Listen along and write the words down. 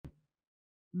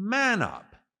Man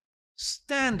up.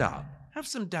 Stand up. Have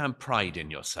some damn pride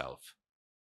in yourself.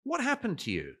 What happened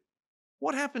to you?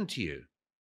 What happened to you?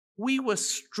 We were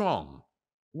strong.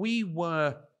 We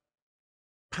were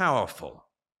powerful.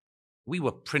 We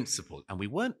were principled, and we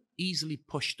weren't easily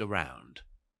pushed around.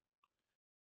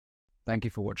 Thank you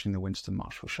for watching the Winston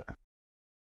Marshall Show.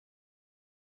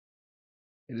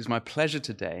 It is my pleasure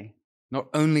today not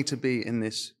only to be in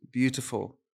this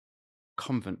beautiful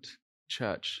convent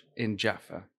church in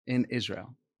Jaffa, in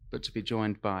Israel, but to be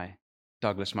joined by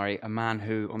Douglas Murray, a man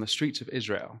who, on the streets of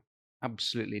Israel,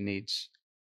 absolutely needs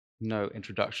no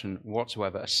introduction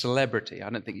whatsoever, a celebrity. I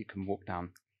don't think you can walk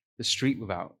down the street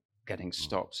without getting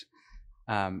stopped.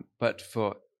 But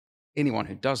for anyone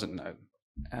who doesn't know,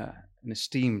 an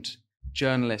esteemed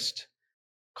journalist,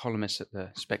 columnist at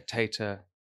The Spectator,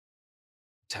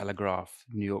 Telegraph,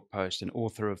 New York Post, and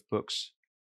author of books,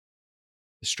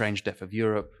 The Strange Death of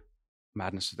Europe,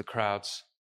 Madness of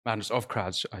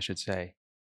Crowds, I should say,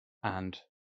 and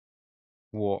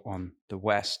War on the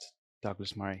West.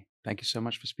 Douglas Murray, thank you so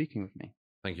much for speaking with me.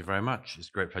 Thank you very much. It's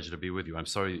a great pleasure to be with you. I'm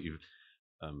sorry that you've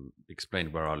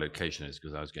explained where our location is,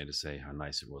 because I was going to say how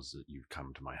nice it was that you've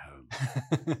come to my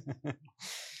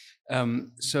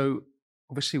home. So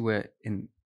obviously we're in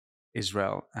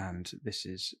Israel, and this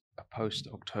is a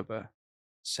post-October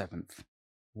 7th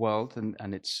world, and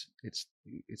it's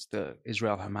the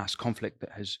Israel-Hamas conflict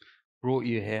that has brought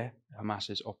you here.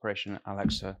 Hamas's Operation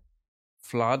Al-Aqsa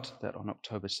flood that on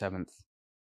October 7th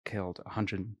killed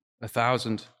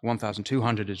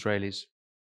 1,200 Israelis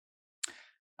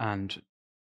and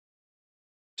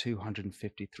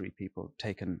 253 people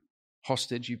taken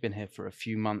hostage. You've been here for a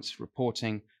few months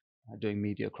reporting, doing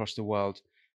media across the world,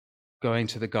 going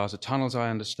to the Gaza tunnels, I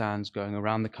understand, going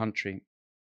around the country.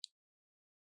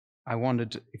 I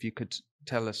wondered if you could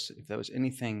tell us if there was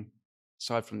anything,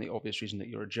 aside from the obvious reason that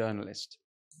you're a journalist,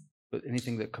 but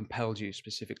anything that compelled you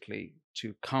specifically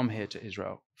to come here to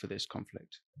Israel for this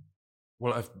conflict.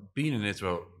 Well, I've been in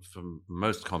Israel for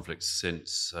most conflicts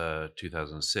since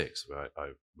 2006, where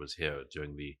I was here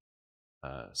during the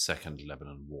Second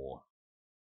Lebanon War.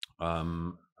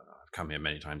 I've come here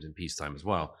many times in peacetime as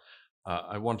well.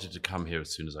 I wanted to come here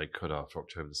as soon as I could after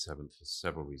October the 7th for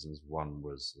several reasons. One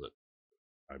was that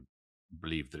I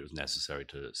believed that it was necessary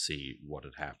to see what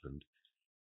had happened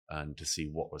and to see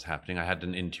what was happening. I had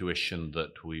an intuition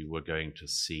that we were going to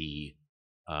see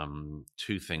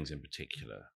two things in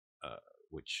particular,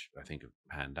 which I think have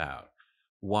panned out.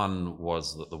 One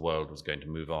was that the world was going to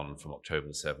move on from October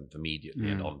the 7th immediately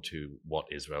and on to what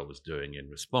Israel was doing in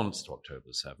response to October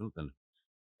the 7th. And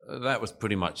that was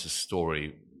pretty much a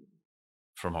story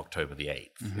from October the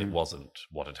 8th. Mm-hmm. It wasn't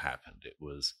what had happened. It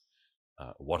was,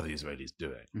 what are the Israelis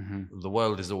doing? Mm-hmm. The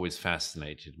world is always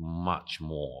fascinated much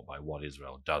more by what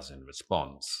Israel does in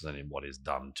response than in what is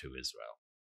done to Israel.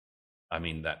 I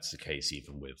mean, that's the case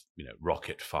even with,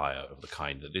 rocket fire of the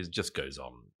kind that just goes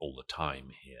on all the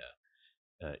time here,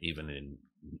 even in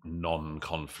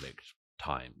non-conflict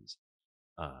times.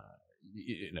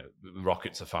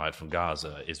 Rockets are fired from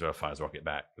Gaza, Israel fires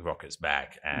rockets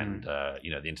back, and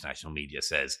the international media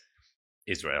says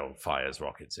Israel fires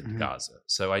rockets into Gaza.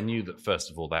 So I knew that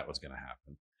first of all that was going to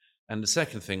happen, and the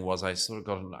second thing was I sort of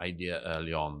got an idea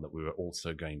early on that we were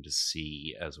also going to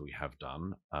see, as we have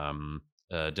done,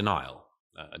 denial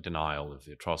of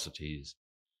the atrocities,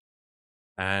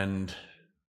 and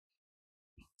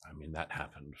I mean that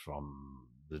happened from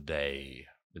the day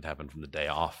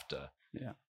after.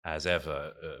 Yeah. As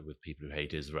ever, with people who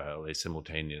hate Israel, they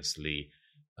simultaneously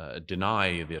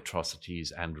deny the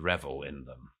atrocities and revel in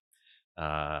them.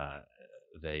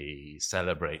 They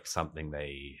celebrate something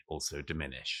they also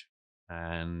diminish.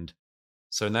 And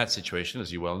so in that situation,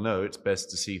 as you well know, it's best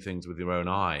to see things with your own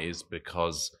eyes,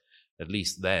 because at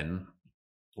least then,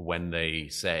 when they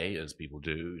say, as people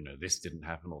do, this didn't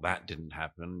happen or that didn't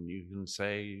happen, you can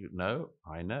say, no,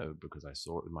 I know, because I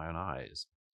saw it with my own eyes.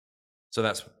 So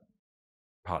that's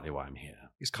partly why I'm here.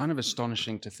 It's kind of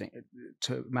astonishing to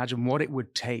imagine what it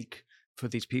would take for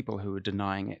these people who are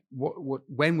denying it.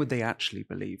 When would they actually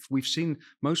believe? We've seen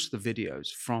most of the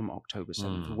videos from October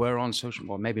 7th were on social,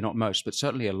 well, maybe not most, but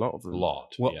certainly a lot of them were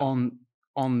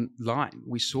online.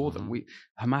 We saw them.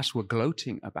 Hamas were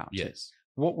gloating about it.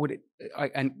 What would it?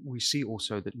 And we see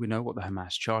also that we know what the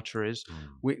Hamas charter is.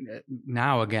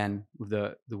 Now again with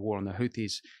the war on the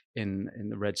Houthis in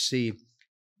the Red Sea,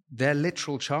 their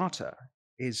literal charter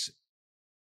is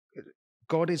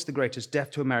God is the greatest, death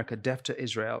to America, death to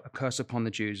Israel, a curse upon the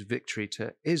Jews, victory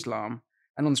to Islam.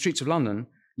 And on the streets of London,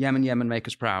 Yemen, Yemen, make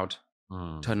us proud,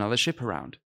 turn another ship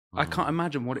around. I can't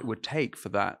imagine what it would take for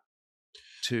that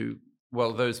to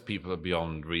Well, those people are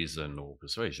beyond reason or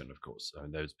persuasion, of course. I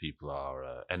mean, those people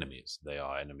are enemies. They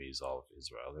are enemies of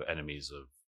Israel. They're enemies of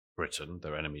Britain.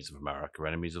 They're enemies of America.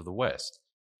 Enemies of the West.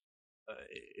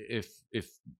 If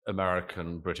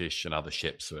American, British, and other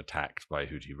ships are attacked by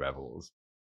Houthi rebels,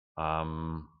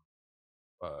 why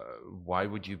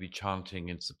would you be chanting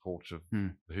in support of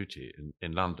the Houthi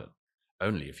in London?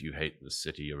 Only if you hate the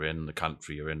city you're in, the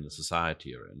country you're in, the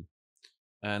society you're in.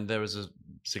 And there is a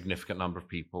significant number of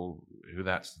people who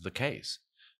that's the case.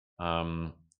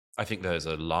 I think there's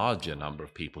a larger number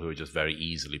of people who are just very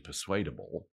easily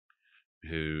persuadable,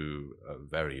 who are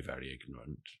very, very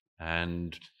ignorant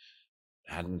and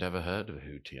hadn't ever heard of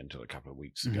Houthi until a couple of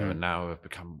weeks ago, and now have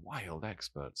become wild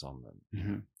experts on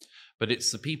them. But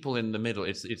it's the people in the middle.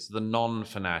 It's the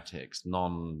non-fanatics,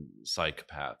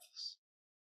 non-psychopaths,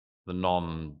 the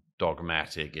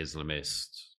non-dogmatic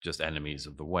Islamists, just enemies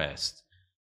of the West,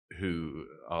 who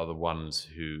are the ones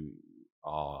who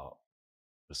are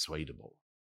persuadable.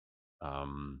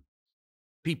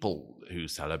 People who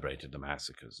celebrated the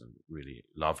massacres and really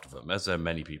loved them, as there are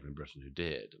many people in Britain who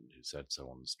did and who said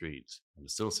so on the streets and are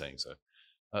still saying so.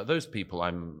 Those people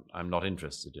I'm not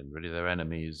interested in. Really, they're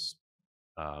enemies,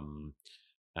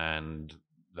 and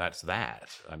that's that.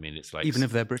 I mean, it's like, even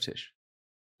if they're British.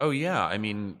 Oh yeah, I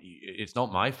mean, it's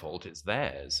not my fault; it's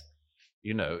theirs.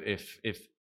 You know, if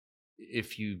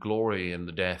you glory in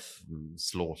the death and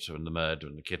slaughter and the murder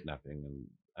and the kidnapping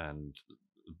and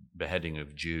beheading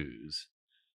of Jews,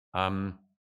 I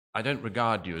don't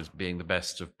regard you as being the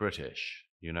best of British,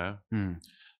 you know,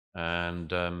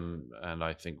 and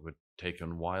I think we're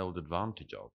taken wild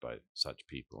advantage of by such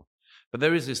people. But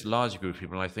there is this larger group of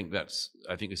people, and I think this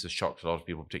has shocked a lot of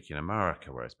people, particularly in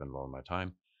America, where I spend a lot of my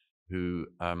time, who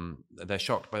they're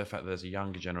shocked by the fact that there's a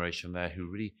younger generation there who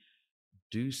really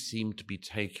do seem to be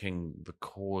taking the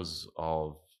cause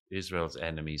of Israel's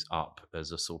enemies up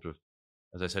as a sort of,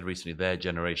 as I said recently, their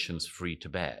generation's free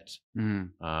Tibet.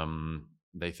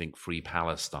 They think free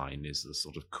Palestine is the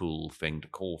sort of cool thing to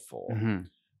call for.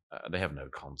 They have no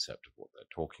concept of what they're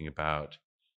talking about.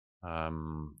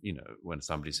 You know, when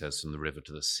somebody says from the river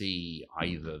to the sea,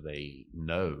 either they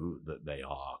know that they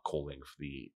are calling for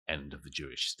the end of the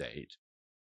Jewish state,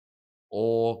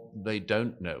 or they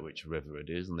don't know which river it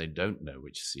is, and they don't know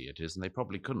which sea it is, and they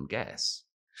probably couldn't guess.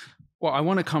 Well, I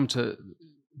want to come to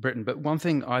Britain, but one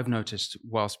thing I've noticed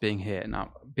whilst being here,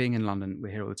 now being in London,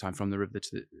 we're here all the time, from the river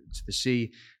to the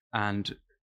sea, and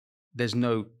there's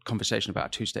no conversation about a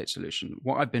two-state solution.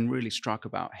 What I've been really struck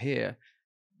about here,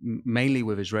 mainly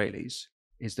with Israelis,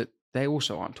 is that they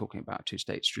also aren't talking about a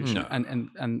two-state solution. No.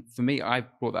 And for me, I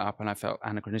brought that up and I felt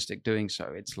anachronistic doing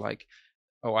so. It's like,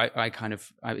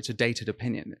 it's a dated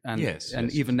opinion. And, yes.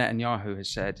 Even Netanyahu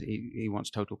has said he wants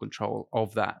total control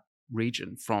of that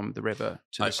region from the river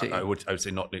to the sea. I would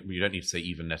say not. You don't need to say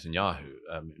even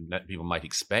Netanyahu. People might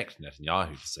expect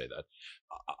Netanyahu to say that.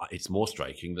 It's more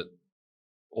striking that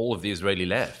all of the Israeli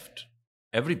left,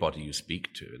 everybody you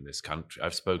speak to in this country,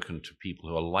 I've spoken to people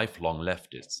who are lifelong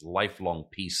leftists, lifelong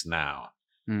peace now,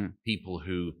 people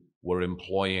who were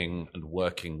employing and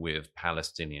working with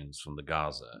Palestinians from the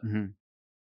Gaza,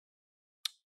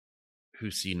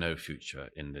 who see no future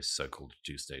in this so-called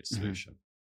two-state solution.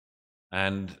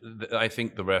 And I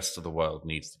think the rest of the world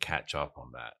needs to catch up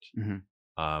on that.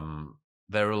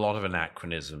 There are a lot of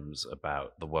anachronisms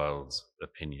about the world's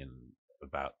opinion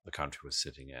about the country we're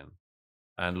sitting in,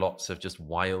 and lots of just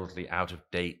wildly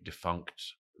out-of-date,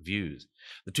 defunct views.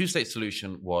 The two-state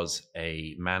solution was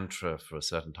a mantra for a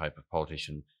certain type of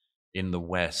politician in the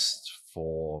West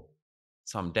for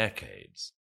some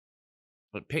decades,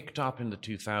 but picked up in the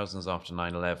 2000s after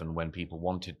 9/11, when people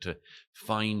wanted to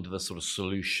find the sort of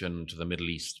solution to the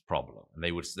Middle East problem. And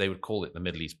they would call it the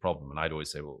Middle East problem. And I'd always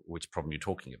say, well, which problem are you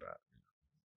talking about?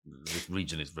 This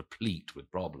region is replete with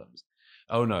problems.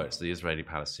 Oh, no, it's the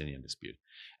Israeli-Palestinian dispute.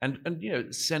 And you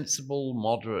know, sensible,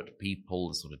 moderate people,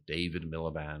 the sort of David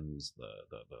Miliband's,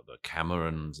 the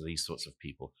Camerons, these sorts of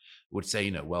people would say,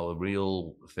 you know, well, the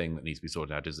real thing that needs to be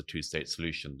sorted out is the two-state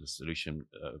solution, the solution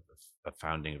of a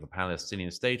founding of a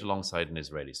Palestinian state alongside an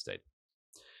Israeli state.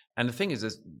 And the thing is,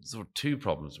 there's sort of two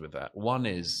problems with that. One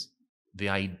is the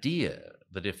idea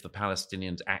that if the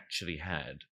Palestinians actually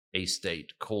had a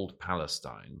state called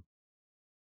Palestine,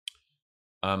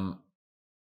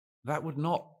 that would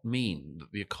not mean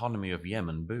that the economy of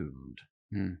Yemen boomed.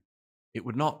 It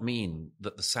would not mean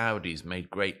that the Saudis made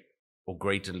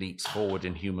greater leaps forward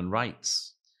in human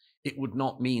rights. It would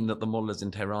not mean that the mullahs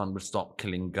in Tehran would stop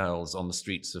killing girls on the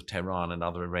streets of Tehran and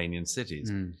other Iranian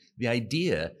cities. The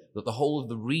idea that the whole of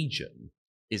the region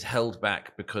is held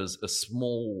back because a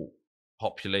small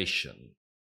population,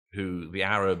 who the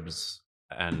Arabs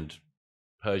and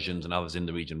Persians and others in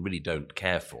the region really don't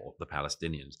care for the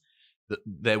Palestinians. That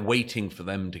they're waiting for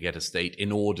them to get a state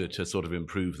in order to sort of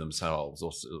improve themselves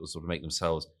or sort of make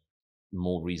themselves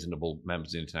more reasonable members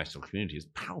of the international community is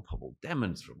palpable,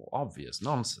 demonstrable, obvious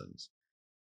nonsense.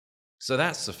 So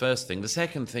that's the first thing. The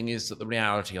second thing is that the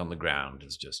reality on the ground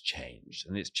has just changed,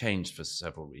 and it's changed for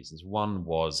several reasons. One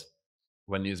was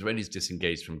when the Israelis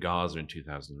disengaged from Gaza in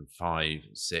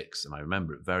 2005-6, and I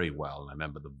remember it very well, and I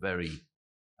remember the very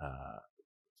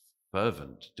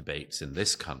fervent debates in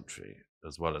this country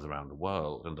as well as around the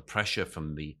world, and the pressure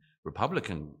from the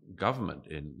Republican government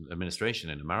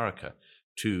administration in America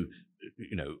to,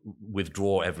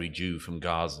 withdraw every Jew from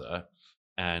Gaza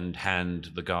and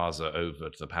hand the Gaza over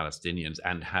to the Palestinians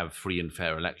and have free and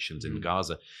fair elections in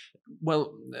Gaza.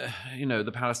 Well,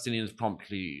 the Palestinians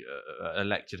promptly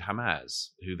elected Hamas,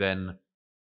 who then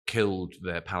killed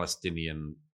their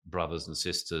Palestinian brothers and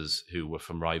sisters who were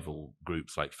from rival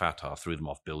groups like Fatah, threw them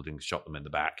off buildings, shot them in the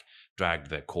back,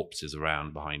 dragged their corpses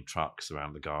around behind trucks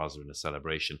around the Gaza in a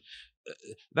celebration.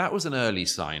 That was an early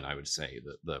sign, I would say,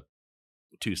 that the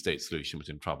two-state solution was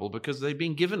in trouble, because they'd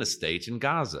been given a state in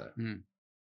Gaza.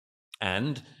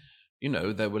 And,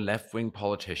 there were left-wing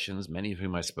politicians, many of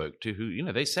whom I spoke to,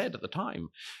 who, they said at the time,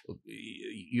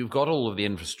 you've got all of the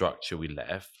infrastructure we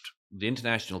left, the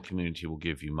international community will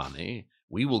give you money,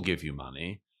 we will give you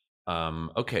money.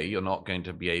 Okay, you're not going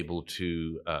to be able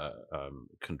to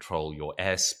control your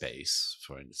airspace,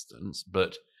 for instance,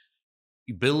 but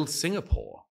you build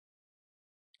Singapore.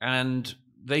 And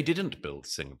they didn't build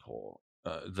Singapore.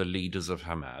 The leaders of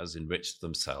Hamas enriched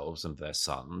themselves and their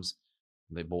sons.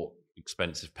 They bought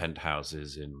expensive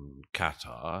penthouses in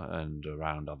Qatar and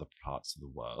around other parts of the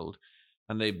world.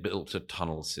 And they built a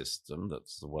tunnel system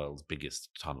that's the world's biggest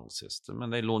tunnel system.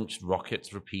 And they launched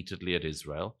rockets repeatedly at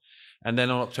Israel. And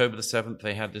then on October the 7th,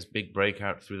 they had this big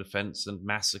breakout through the fence and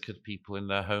massacred people in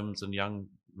their homes and young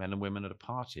men and women at a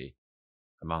party,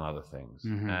 among other things.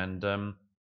 And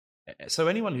so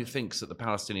anyone who thinks that the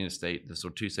Palestinian state, the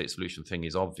sort of two-state solution thing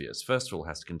is obvious, first of all,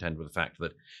 has to contend with the fact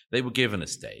that they were given a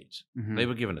state. They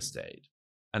were given a state,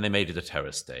 and they made it a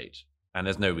terror state. And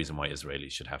there's no reason why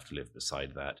Israelis should have to live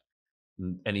beside that,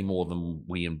 any more than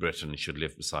we in Britain should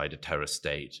live beside a terror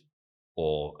state,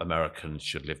 or Americans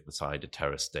should live beside a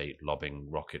terror state, lobbing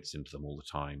rockets into them all the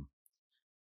time.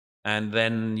 And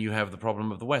then you have the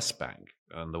problem of the West Bank.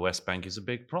 And the West Bank is a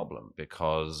big problem,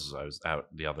 because I was out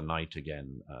the other night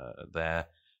again there,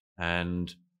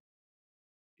 and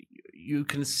you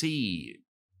can see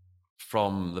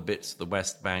from the bits of the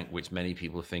West Bank, which many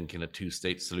people think in a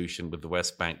two-state solution with the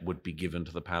West Bank would be given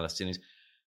to the Palestinians,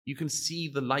 you can see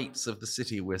the lights of the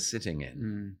city we're sitting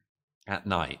in at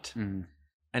night.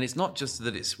 And it's not just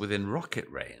that it's within rocket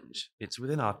range, it's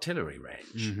within artillery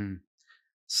range.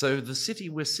 So the city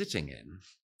we're sitting in,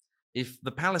 if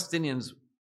the Palestinians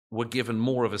were given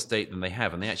more of a state than they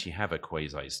have, and they actually have a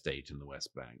quasi-state in the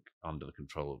West Bank under the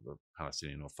control of the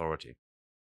Palestinian Authority,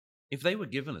 if they were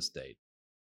given a state,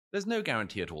 there's no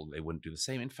guarantee at all that they wouldn't do the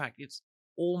same. In fact, it's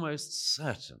almost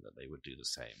certain that they would do the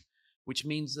same, which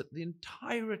means that the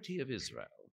entirety of Israel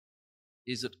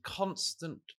is at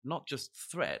constant, not just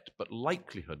threat, but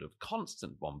likelihood of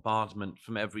constant bombardment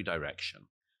from every direction,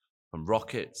 from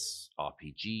rockets,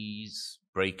 RPGs,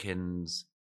 break-ins,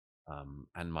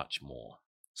 and much more.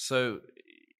 So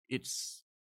it's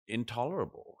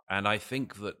intolerable. And I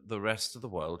think that the rest of the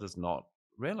world has not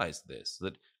realized this.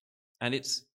 And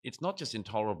it's not just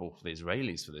intolerable for the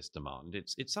Israelis for this demand,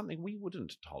 it's something we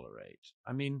wouldn't tolerate.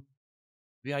 I mean,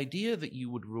 the idea that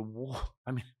you would reward,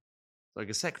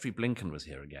 like Secretary Blinken was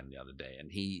here again the other day,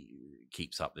 and he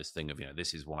keeps up this thing of,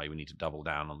 this is why we need to double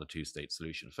down on the two-state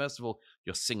solution. First of all,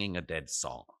 you're singing a dead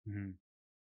song.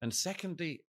 And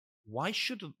secondly, why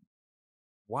should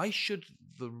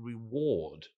the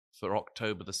reward for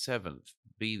October the 7th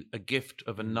be a gift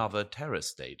of another terror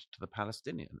state to the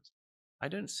Palestinians? I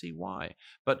don't see why.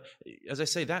 But as I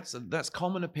say, that's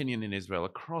common opinion in Israel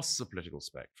across the political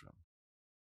spectrum.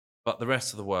 But the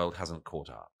rest of the world hasn't caught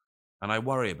up. And I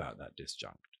worry about that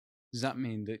disjunct. Does that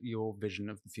mean that your vision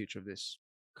of the future of this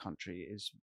country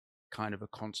is kind of a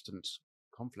constant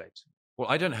conflict? Well,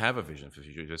 I don't have a vision for the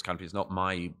future of this country. It's not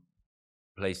my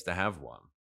place to have one.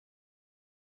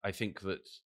 I think that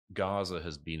Gaza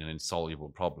has been an insoluble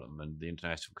problem, and the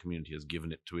international community has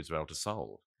given it to Israel to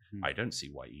solve. I don't see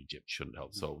why Egypt shouldn't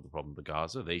help solve the problem of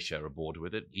Gaza. They share a border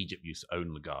with it. Egypt used to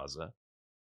own the Gaza.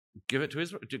 Give it to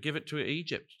Israel. Give it to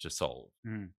Egypt to solve.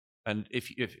 And if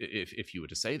you were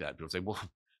to say that, people would say, well,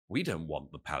 we don't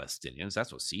want the Palestinians.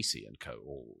 That's what Sisi and co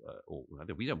all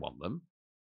we don't want them.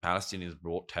 Palestinians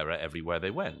brought terror everywhere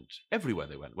they went. Everywhere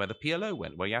they went. Where the PLO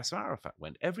went, where Yasser Arafat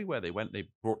went. Everywhere they went, they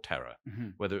brought terror. Mm-hmm.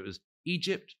 Whether it was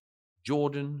Egypt,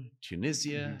 Jordan,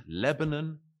 Tunisia,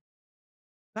 Lebanon.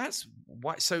 That's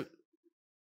why. So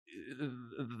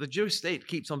the Jewish state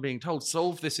keeps on being told,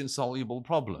 solve this insoluble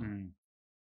problem.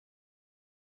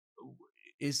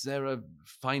 Is there a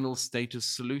final status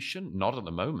solution? Not at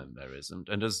the moment, there isn't.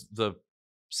 And as the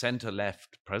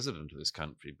center-left president of this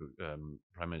country,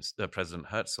 President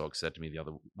Herzog, said to me the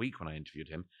other week when I interviewed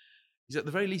him, he said, at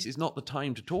the very least, it's not the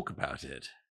time to talk about it.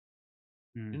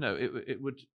 You know, it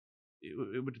would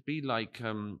be like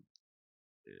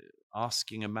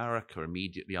asking America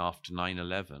immediately after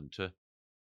 9/11 to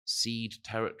cede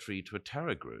territory to a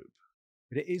terror group.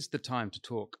 But it is the time to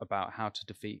talk about how to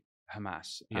defeat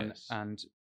Hamas. Yes. And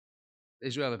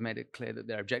Israel have made it clear that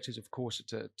their objectives, of course,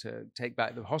 are to take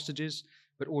back the hostages,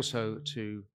 but also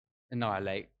to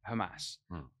annihilate Hamas.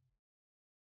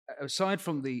 Aside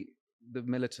from the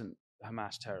militant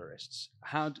Hamas terrorists,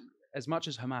 as much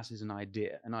as Hamas is an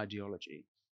idea, an ideology,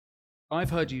 I've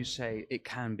heard you say it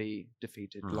can be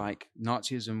defeated, like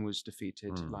Nazism was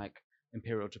defeated, like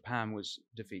Imperial Japan was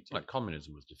defeated. Like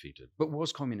communism was defeated. But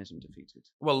was communism defeated?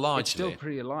 Well, largely. It's still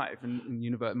pretty alive.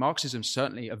 And Marxism is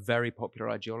certainly a very popular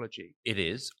ideology. It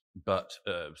is, but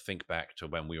think back to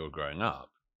when we were growing up,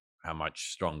 how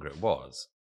much stronger it was.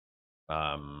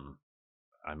 I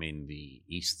mean, the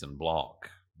Eastern Bloc,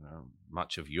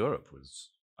 much of Europe was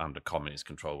under communist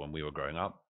control when we were growing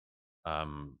up.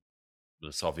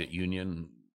 The Soviet Union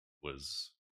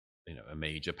was, a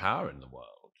major power in the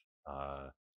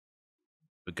world.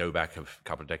 But go back a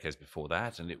couple of decades before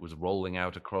that, and it was rolling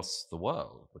out across the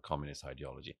world, the communist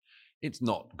ideology. It's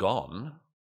not gone,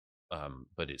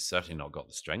 but it's certainly not got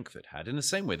the strength it had. In the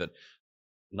same way that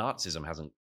Nazism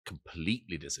hasn't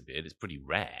completely disappeared. It's pretty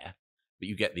rare, but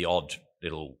you get the odd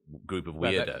little group of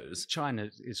weirdos. China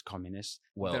is communist.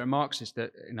 Well, there are Marxists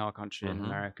in our country, in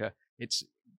America. It's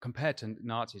compared to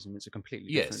Nazism, it's a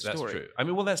completely different story. Yes, that's true. I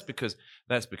mean, well, that's because,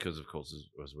 of course,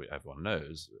 as everyone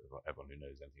knows, everyone who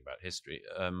knows anything about history,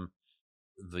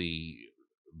 the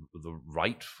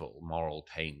rightful moral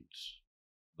taint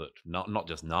that not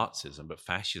just Nazism but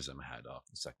fascism had after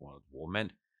the Second World War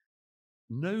meant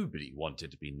nobody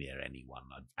wanted to be near anyone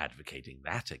advocating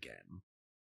that again.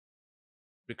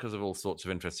 Because of all sorts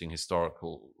of interesting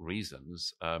historical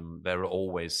reasons, there are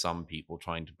always some people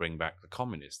trying to bring back the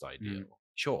communist ideal.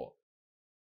 Sure.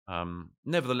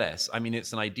 Nevertheless, I mean,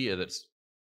 it's an idea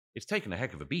it's taken a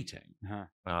heck of a beating.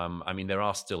 I mean, there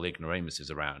are still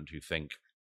ignoramuses around who think,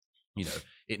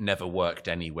 it never worked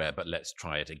anywhere, but let's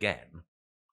try it again.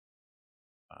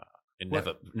 It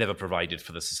never provided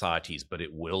for the societies, but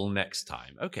it will next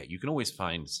time. Okay, you can always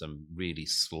find some really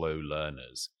slow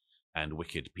learners and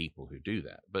wicked people who do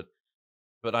that.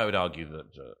 But I would argue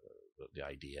that the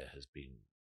idea has been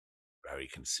very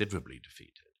considerably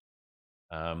defeated.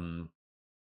 And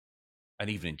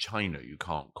even in China, you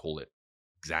can't call it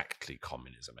exactly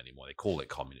communism anymore. They call it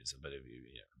communism, but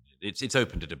it's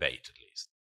open to debate at least.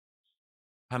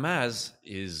 Hamas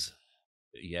is,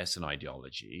 yes, an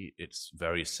ideology. It's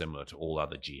very similar to all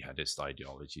other jihadist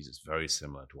ideologies. It's very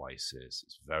similar to ISIS.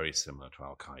 It's very similar to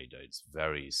Al-Qaeda. It's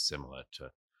very similar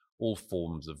to all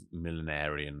forms of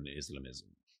millenarian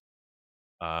Islamism.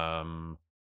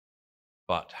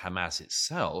 But Hamas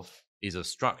itself is a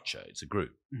structure. It's a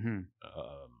group.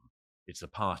 It's a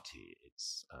party.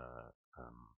 It's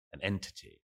an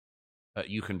entity.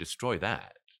 You can destroy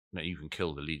that. You can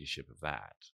kill the leadership of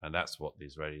that. And that's what the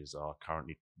Israelis are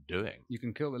currently doing. You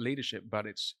can kill the leadership, but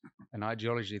it's an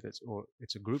ideology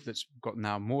it's a group that's got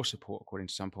now more support, according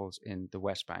to some polls, in the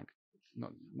West Bank.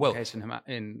 Not the case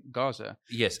in Gaza.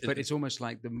 Yes. But it's almost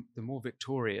like the more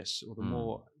victorious or the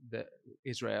more that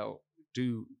Israel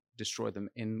do destroy them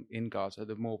in Gaza,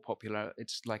 the more popular,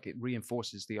 it's like it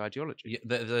reinforces the ideology.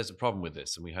 Yeah, there's a problem with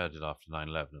this, and we heard it after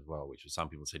 9/11 as well, which was some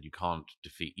people said you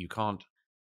can't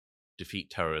defeat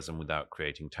terrorism without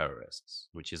creating terrorists,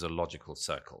 which is a logical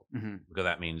circle. Because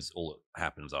that means all that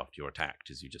happens after you're attacked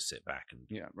is you just sit back and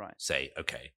say,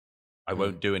 okay, I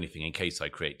won't do anything in case I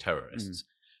create terrorists,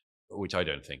 which I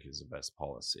don't think is the best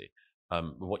policy.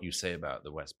 What you say about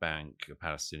the West Bank,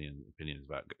 Palestinian opinions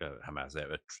about Hamas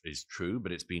there is true,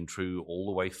 but it's been true all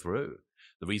the way through.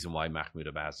 The reason why Mahmoud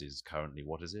Abbas is currently,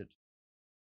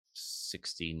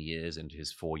 16 years into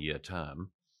his 4-year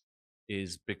term,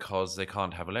 is because they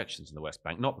can't have elections in the West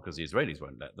Bank, not because the Israelis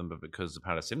won't let them, but because the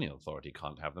Palestinian Authority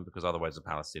can't have them, because otherwise the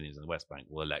Palestinians in the West Bank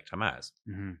will elect Hamas.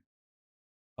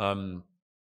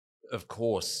 Of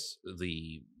course,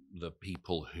 the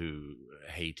people who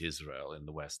hate Israel in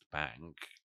the West Bank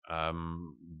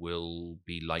will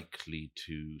be likely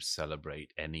to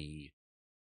celebrate any,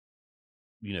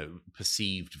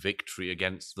 perceived victory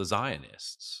against the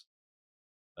Zionists,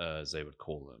 as they would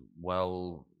call them.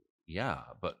 Well, yeah,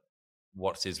 but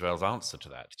what's Israel's answer to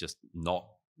that? Just not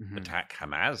attack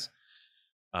Hamas?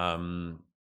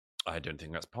 I don't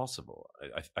think that's possible.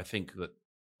 I think that,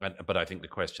 but I think the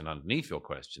question underneath your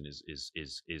question is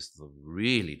the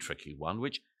really tricky one,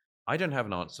 which I don't have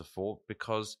an answer for,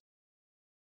 because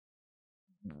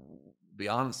the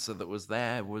answer that was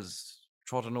there was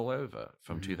trodden all over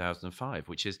from 2005,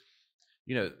 which is,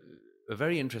 a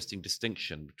very interesting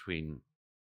distinction between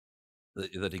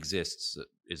that exists that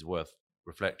is worth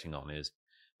reflecting on, is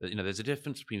that, there's a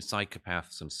difference between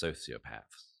psychopaths and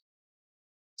sociopaths.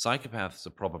 Psychopaths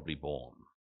are probably born.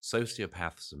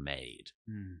 Sociopaths are made.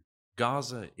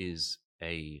 Gaza is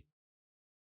an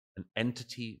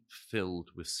entity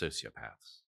filled with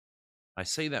sociopaths. I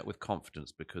say that with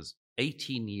confidence because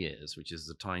 18 years, which is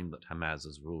the time that Hamas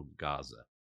has ruled Gaza,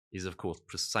 is, of course,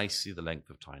 precisely the length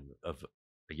of time of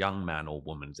a young man or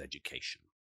woman's education.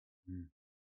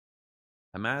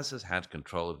 Hamas has had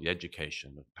control of the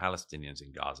education of Palestinians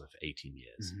in Gaza for 18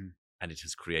 years, and it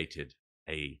has created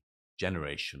a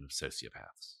generation of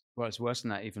sociopaths. Well, it's worse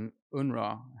than that. Even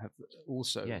UNRWA have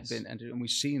also been entered, and we've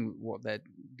seen what they're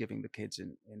giving the kids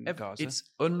in Gaza. It's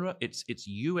UNRWA, it's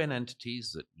UN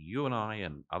entities that you and I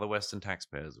and other Western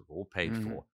taxpayers have all paid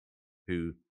for,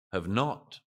 who have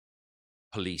not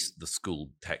policed the school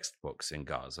textbooks in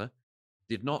Gaza,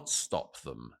 did not stop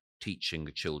them teaching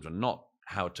the children not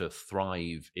how to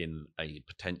thrive in a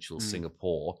potential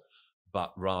Singapore,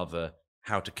 but rather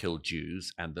how to kill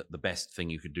Jews, and that the best thing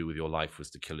you could do with your life was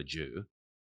to kill a Jew.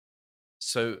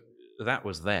 So that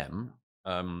was them.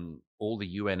 All the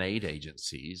UN aid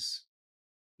agencies,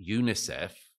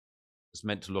 UNICEF, was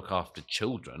meant to look after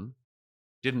children,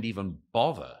 didn't even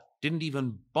bother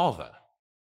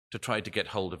to try to get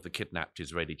hold of the kidnapped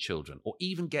Israeli children, or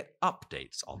even get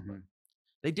updates on them.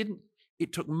 They didn't.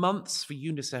 It took months for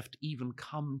UNICEF to even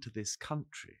come to this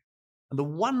country. And the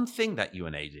one thing that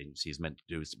UN aid agency is meant to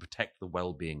do is to protect the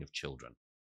well-being of children.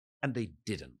 And they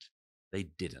didn't. They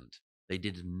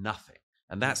did nothing.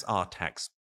 And that's our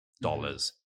tax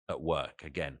dollars at work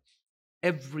again.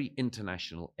 Every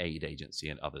international aid agency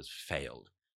and others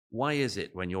failed. Why is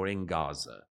it when you're in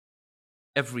Gaza,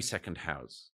 every second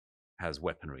house has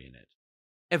weaponry in it?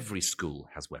 Every school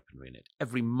has weaponry in it.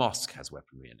 Every mosque has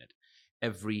weaponry in it.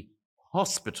 Every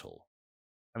hospital.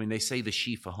 I mean, they say the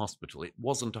Shifa hospital. It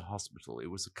wasn't a hospital. It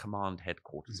was a command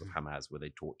headquarters of Hamas where they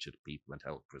tortured people and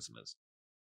held prisoners.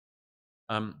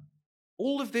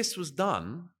 All of this was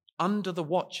done under the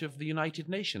watch of the United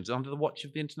Nations, under the watch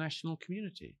of the international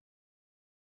community.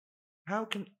 How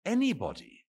can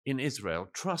anybody in Israel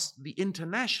trust the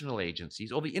international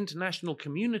agencies or the international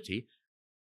community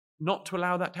not to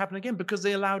allow that to happen again? Because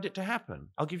they allowed it to happen.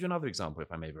 I'll give you another example,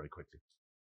 if I may, very quickly.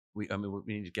 We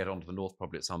need to get on to the north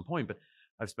probably at some point, but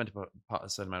I've spent a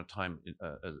certain amount of time,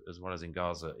 as well as in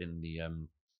Gaza, in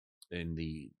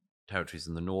the territories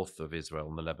in the north of Israel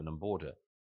and the Lebanon border,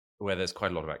 where there's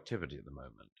quite a lot of activity at the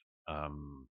moment.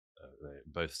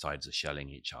 Both sides are shelling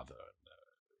each other,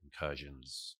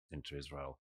 incursions into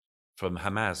Israel from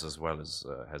Hamas as well as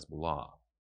Hezbollah.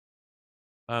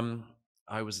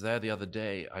 I was there the other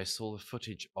day. I saw the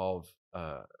footage of,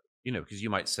 because you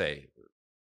might say,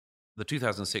 the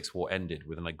 2006 war ended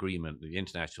with an agreement that the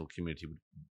international community would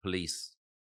police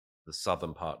the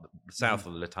southern part, the south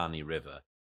of the Litani River,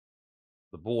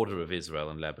 the border of Israel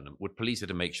and Lebanon, would police it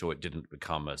to make sure it didn't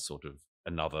become a sort of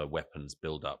another weapons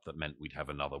buildup that meant we'd have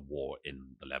another war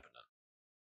in the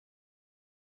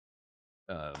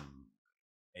Lebanon.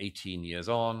 18 years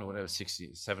on, or whatever,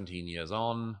 17 years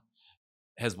on,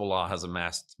 Hezbollah has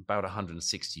amassed about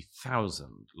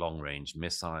 160,000 long-range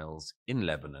missiles in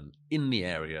Lebanon, in the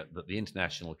area that the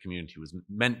international community was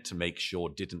meant to make sure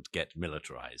didn't get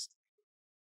militarized.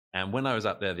 And when I was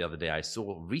up there the other day, I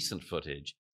saw recent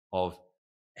footage of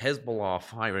Hezbollah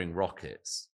firing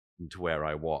rockets into where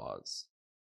I was,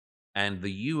 and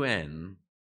the UN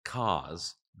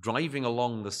cars driving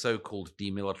along the so-called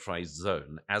demilitarized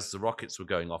zone as the rockets were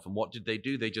going off. And what did they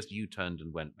do? They just U-turned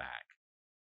and went back.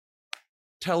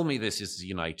 Tell me this is the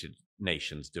United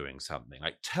Nations doing something.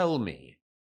 Like, tell me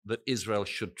that Israel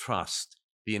should trust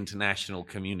the international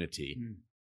community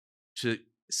to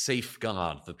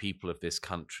safeguard the people of this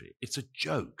country. It's a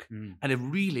joke, and a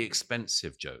really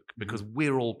expensive joke, because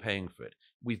we're all paying for it.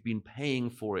 We've been paying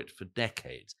for it for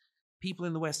decades. People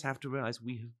in the West have to realize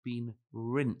we have been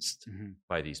rinsed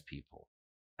by these people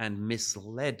and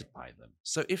misled by them.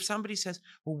 So if somebody says,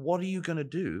 well, what are you going to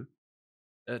do?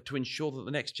 to ensure that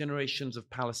the next generations of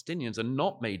Palestinians are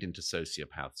not made into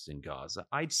sociopaths in Gaza,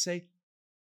 I'd say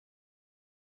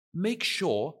make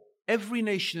sure every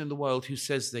nation in the world who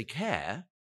says they care,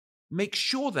 make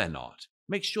sure they're not.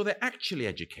 Make sure they're actually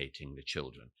educating the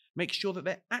children. Make sure that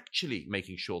they're actually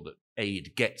making sure that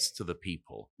aid gets to the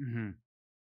people. Mm-hmm.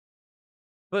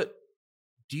 But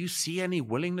do you see any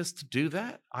willingness to do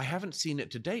that? I haven't seen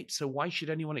it to date, so why should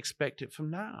anyone expect it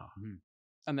from now? Mm-hmm.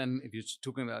 And then if you're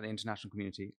talking about the international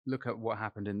community, look at what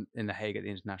happened in The Hague at the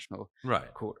International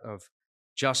Court of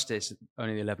Justice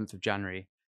only the 11th of January,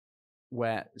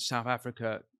 where South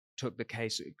Africa took the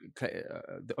case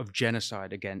of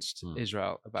genocide against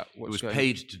Israel about what's going on. It was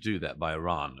paid to do that by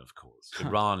Iran, of course.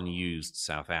 Iran used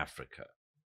South Africa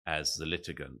as the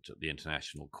litigant at the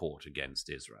International Court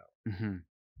against Israel. Mm-hmm.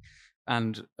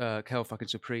 And Quelle fucking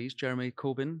surprise, Jeremy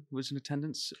Corbyn was in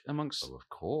attendance amongst... Oh, of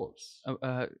course.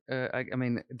 I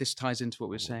mean, this ties into what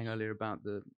we were saying earlier about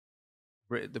the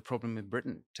problem with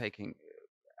Britain taking...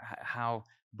 how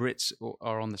Brits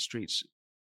are on the streets.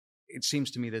 It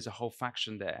seems to me there's a whole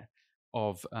faction there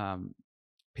of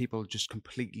people just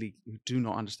completely who do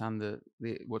not understand the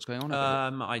what's going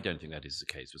on. I don't think that is the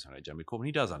case with Jeremy Corbyn.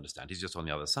 He does understand. He's just on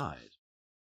the other side.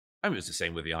 I mean, it was the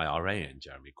same with the IRA and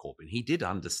Jeremy Corbyn. He did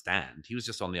understand. He was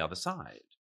just on the other side.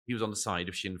 He was on the side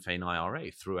of Sinn Féin IRA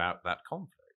throughout that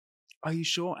conflict. Are you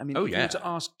sure? I mean, if you were to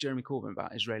ask Jeremy Corbyn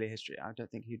about Israeli history, I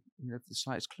don't think he'd have the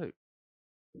slightest clue.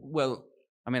 Well,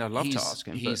 I mean, I'd love to ask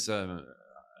him. He's, without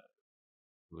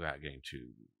getting too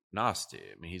nasty,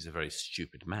 I mean, he's a very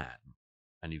stupid man.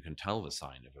 And you can tell the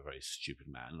sign of a very stupid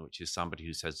man, which is somebody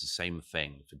who says the same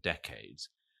thing for decades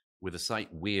with a slight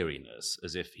weariness,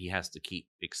 as if he has to keep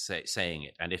saying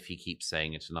it. And if he keeps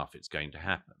saying it enough, it's going to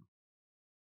happen.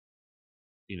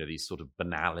 You know, these sort of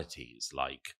banalities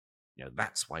like, you know,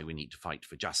 that's why we need to fight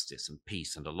for justice and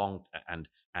peace and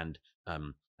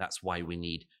that's why we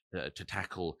need to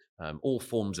tackle all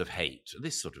forms of hate,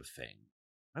 this sort of thing.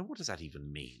 Now, what does that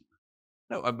even mean?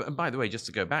 No, and by the way, just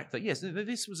to go back, that yes,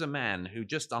 this was a man who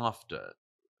just after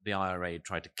the IRA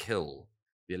tried to kill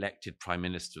the elected Prime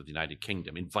Minister of the United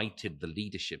Kingdom, invited the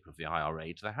leadership of the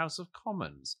IRA to the House of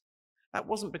Commons. That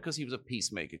wasn't because he was a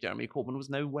peacemaker. Jeremy Corbyn was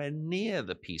nowhere near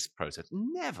the peace process.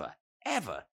 Never,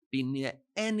 ever been near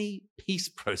any peace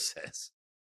process.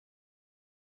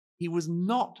 He was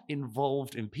not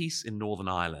involved in peace in Northern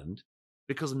Ireland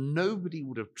because nobody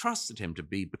would have trusted him to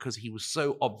be, because he was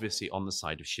so obviously on the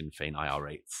side of Sinn Féin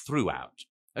IRA throughout.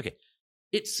 Okay,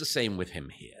 it's the same with him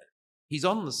here. He's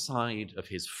on the side of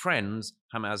his friends,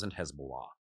 Hamas and Hezbollah.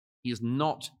 He is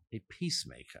not a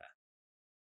peacemaker.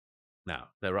 Now,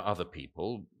 there are other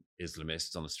people,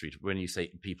 Islamists on the street. When you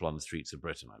say people on the streets of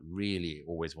Britain, I really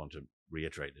always want to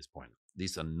reiterate this point.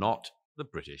 These are not the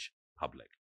British public.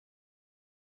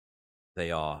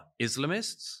 They are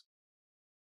Islamists,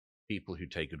 people who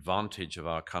take advantage of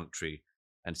our country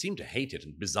and seem to hate it,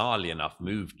 and bizarrely enough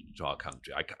moved to our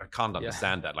country. I can't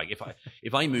understand that. Like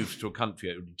if I moved to a country,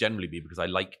 it would generally be because I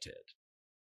liked it.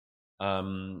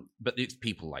 But it's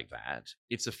people like that.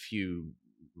 It's a few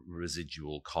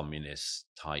residual communist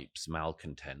types,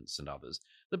 malcontents and others.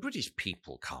 The British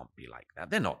people can't be like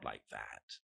that. They're not like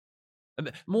that.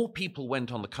 And more people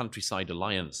went on the Countryside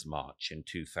Alliance March in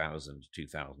 2000,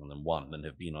 2001 than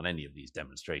have been on any of these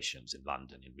demonstrations in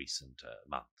London in recent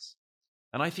months.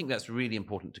 And I think that's really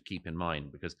important to keep in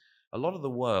mind, because a lot of the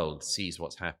world sees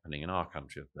what's happening in our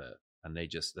country of birth, and they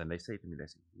say to me,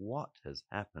 what has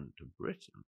happened to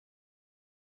Britain?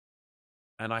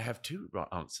 And I have two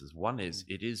answers. One is,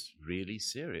 it is really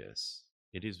serious.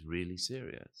 It is really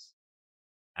serious.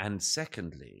 And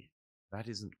secondly, that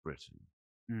isn't Britain.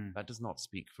 That does not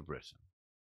speak for Britain.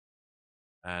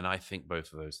 And I think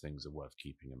both of those things are worth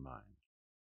keeping in mind.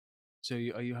 So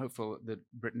are you hopeful that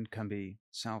Britain can be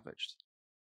salvaged?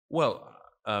 Well,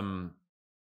 I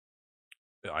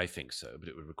think so, but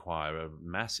it would require a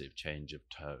massive change of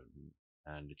tone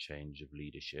and a change of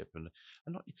leadership. And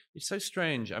not, it's so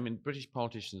strange. I mean, British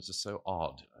politicians are so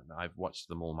odd. And I've watched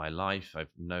them all my life.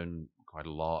 I've known quite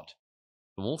a lot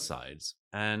from all sides.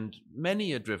 And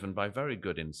many are driven by very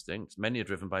good instincts. Many are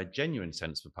driven by a genuine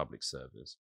sense for public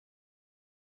service.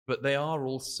 But they are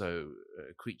also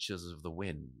creatures of the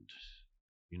wind.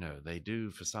 You know, they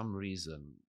do, for some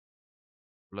reason,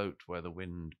 float where the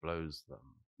wind blows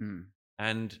them.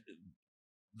 And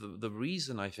the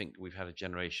reason I think we've had a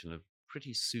generation of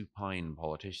pretty supine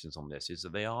politicians on this is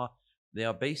that they are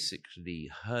basically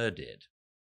herded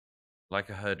like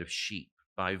a herd of sheep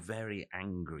by very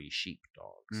angry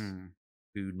sheepdogs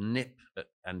who nip at,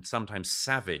 and sometimes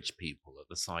savage people at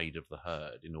the side of the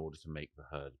herd in order to make the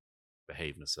herd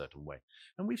behave in a certain way.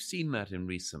 And we've seen that in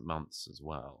recent months as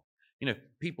well.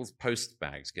 people's post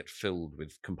bags get filled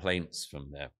with complaints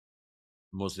from their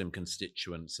Muslim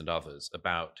constituents and others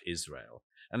about Israel,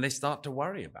 and they start to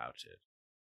worry about it.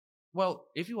 Well,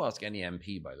 if you ask any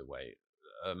MP, by the way,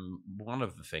 one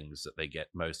of the things that they get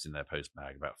most in their post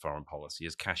bag about foreign policy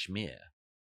is Kashmir.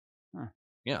 Huh.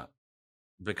 Yeah,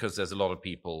 because there's a lot of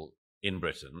people in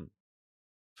Britain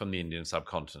from the Indian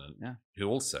subcontinent who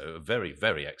also are very,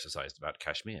 very exercised about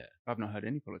Kashmir. I've not heard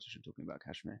any politician talking about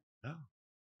Kashmir. No.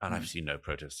 And I've seen no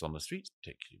protests on the streets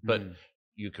particularly. But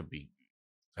you could be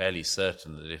fairly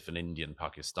certain that if an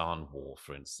Indian-Pakistan war,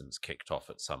 for instance, kicked off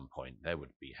at some point, there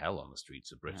would be hell on the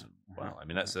streets of Britain. Well, I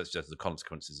mean, that's just the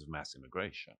consequences of mass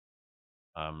immigration.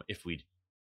 If we'd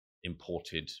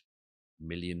imported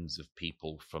millions of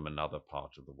people from another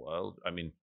part of the world, I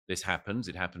mean, this happens.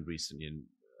 It happened recently in,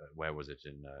 where was it?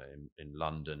 In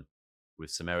London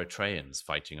with some Eritreans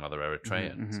fighting other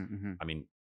Eritreans. I mean,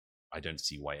 I don't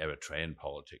see why Eritrean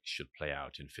politics should play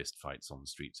out in fistfights on the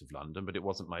streets of London, but it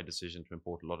wasn't my decision to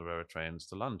import a lot of Eritreans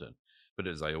to London. But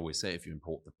as I always say, if you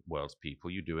import the world's people,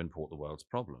 you do import the world's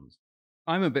problems.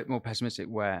 I'm a bit more pessimistic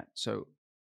it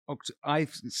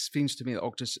seems to me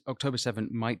that October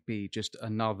 7th might be just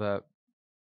another,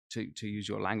 to use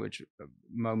your language,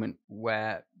 moment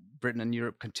where Britain and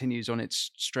Europe continues on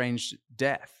its strange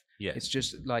death. Yes. It's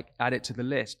just like add it to the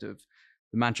list of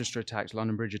the Manchester attacks,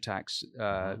 London Bridge attacks,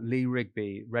 Lee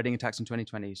Rigby, Reading attacks in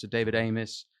 2020, so David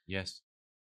Amis. Yes.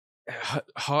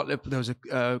 Hartlepool, there was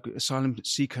a asylum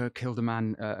seeker killed a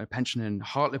man, a pensioner in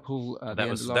Hartlepool. That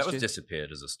was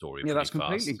disappeared as a story. Yeah, that's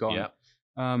completely gone. Yeah.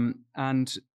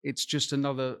 And it's just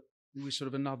another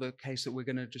case that we're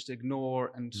going to just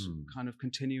ignore and kind of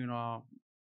continue in our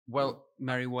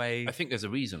merry way. I think there's a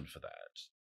reason for that,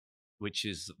 which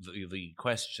is the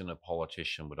question a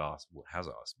politician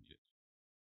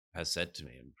has said to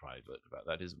me in private about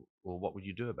that is, well, what would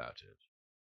you do about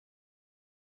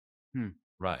it?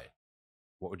 Right.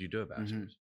 What would you do about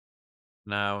it?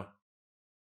 Now,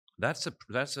 that's a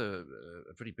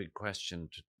pretty big question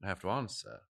to have to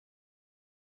answer.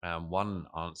 One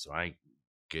answer I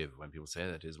give when people say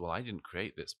that is, well, I didn't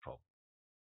create this problem.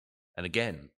 And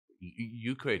again,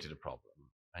 you created a problem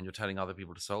and you're telling other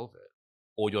people to solve it.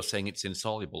 Or you're saying it's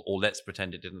insoluble, or let's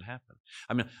pretend it didn't happen.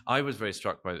 I mean, I was very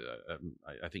struck by,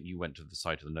 I think you went to the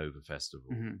site of the Nova Festival,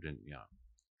 didn't you?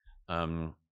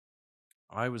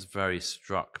 I was very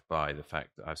struck by the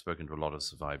fact that I've spoken to a lot of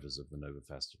survivors of the Nova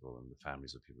Festival and the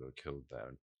families of people who were killed there.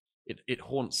 And it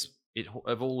haunts,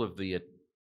 of all of the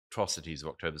atrocities of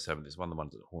October 7th, it's one of the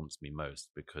ones that haunts me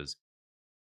most, because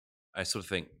I sort of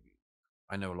think,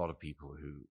 I know a lot of people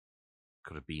who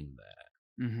could have been there.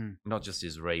 Not just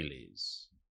Israelis,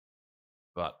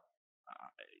 but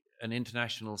an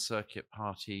international circuit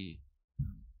party.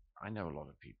 I know a lot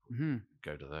of people who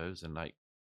go to those, and like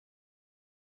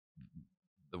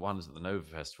the ones at the Nova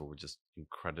Festival were just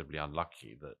incredibly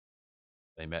unlucky that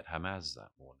they met Hamas that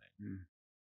morning.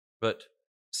 But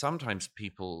sometimes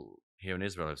people here in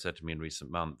Israel have said to me in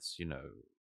recent months,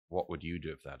 what would you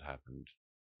do if that happened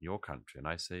in your country? And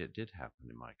I say it did happen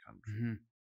in my country.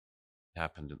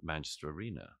 Happened at Manchester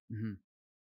Arena.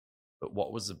 But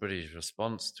what was the British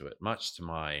response to it? Much to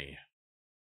my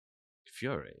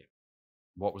fury,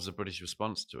 what was the British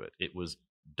response to it? It was,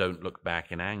 don't look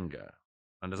back in anger.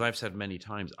 And as I've said many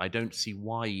times, I don't see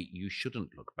why you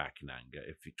shouldn't look back in anger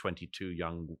if 22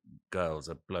 young girls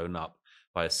are blown up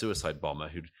by a suicide bomber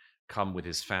who'd come with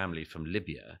his family from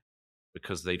Libya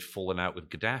because they'd fallen out with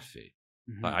Gaddafi.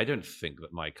 I don't think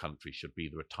that my country should be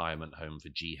the retirement home for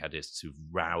jihadists who've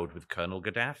rowed with Colonel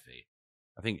Gaddafi.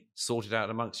 I think sort it out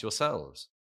amongst yourselves.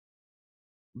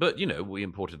 But, we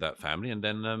imported that family, and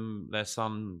then their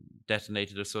son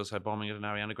detonated a suicide bombing at an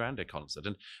Ariana Grande concert.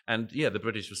 And the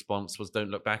British response was,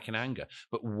 don't look back in anger.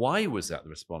 But why was that the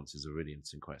response is a really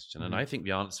interesting question. And I think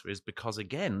the answer is because,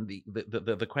 again,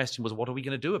 the question was, what are we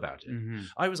going to do about it?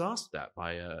 I was asked that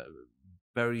by a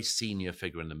very senior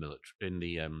figure in the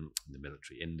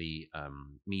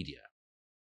media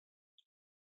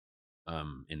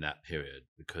in that period,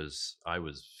 because I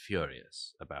was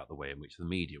furious about the way in which the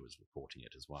media was reporting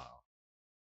it as well.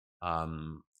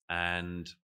 And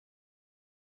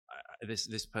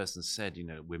this person said,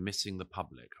 we're missing the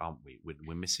public, aren't we?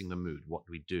 We're missing the mood. What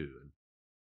do we do? And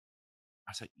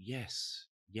I said, yes,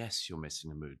 you're missing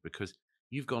the mood, because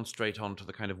you've gone straight on to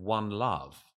the kind of one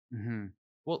love.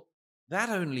 Well, that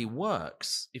only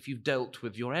works if you've dealt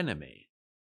with your enemy.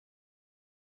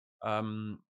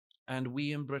 And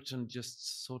we in Britain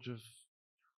just sort of,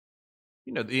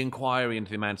 the inquiry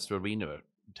into the Manchester Arena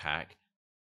attack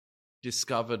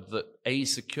discovered that a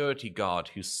security guard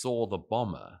who saw the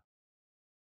bomber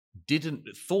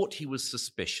thought he was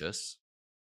suspicious,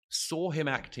 saw him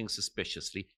acting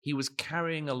suspiciously. He was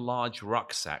carrying a large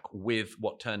rucksack with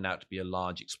what turned out to be a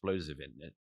large explosive in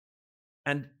it.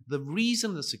 And the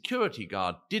reason the security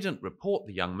guard didn't report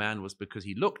the young man was because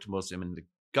he looked Muslim, and the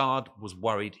guard was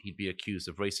worried he'd be accused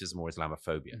of racism or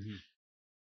Islamophobia. Mm-hmm.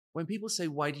 When people say,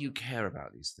 why do you care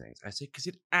about these things? I say, because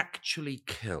it actually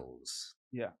kills.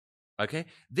 Yeah. Okay?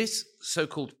 This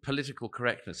so-called political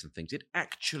correctness and things, it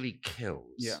actually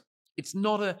kills. Yeah. It's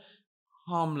not a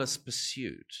harmless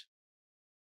pursuit.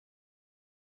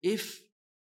 If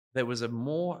there was a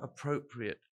more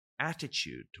appropriate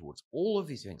attitude towards all of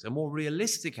these things, a more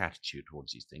realistic attitude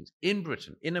towards these things in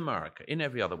Britain, in America, in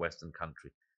every other Western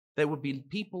country, there would be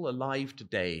people alive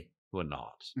today who are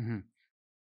not. Mm-hmm.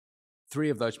 3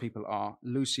 of those people are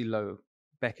Lucy Lowe,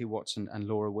 Becky Watson, and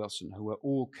Laura Wilson, who were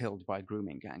all killed by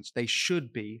grooming gangs. They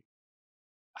should be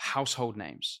household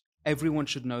names. Everyone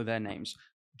should know their names.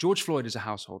 George Floyd is a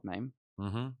household name.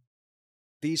 Mm-hmm.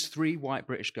 These 3 white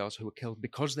British girls who were killed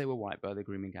because they were white by the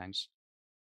grooming gangs,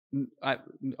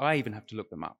 I even have to look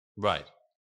them up. Right.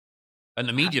 And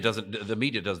the media does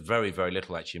very, very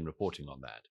little actually in reporting on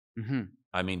that. Mm-hmm.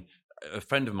 I mean, a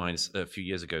friend of mine a few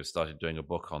years ago started doing a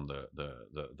book on the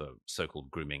so-called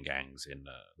grooming gangs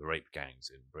the rape gangs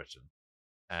in Britain,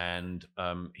 and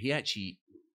he actually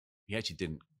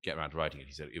didn't get around to writing it.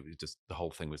 He said it was just the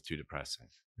whole thing was too depressing.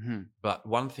 Mm-hmm. But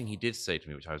one thing he did say to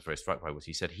me, which I was very struck by, was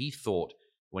he said he thought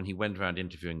when he went around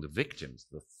interviewing the victims,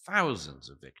 the thousands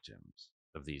of victims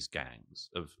of these gangs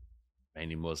of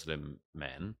mainly Muslim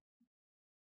men,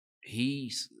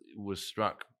 he was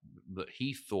struck that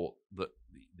he thought that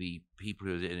the people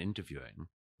who were interviewing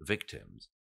the victims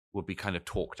would be kind of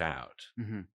talked out.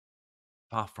 Mm-hmm.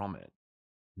 Far from it.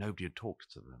 Nobody had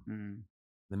talked to them. Mm.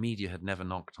 The media had never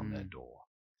knocked on their door.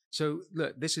 So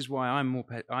look, this is why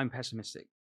I'm pessimistic.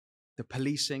 The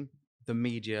policing, the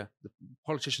media, the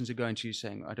politicians are going to you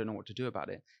saying, I don't know what to do about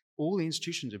it. All the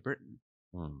institutions of Britain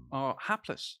are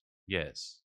hapless.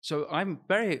 Yes. So I'm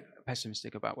very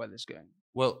pessimistic about where this is going.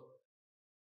 Well,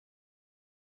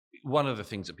 one of the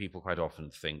things that people quite often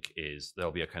think is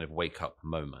there'll be a kind of wake-up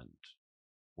moment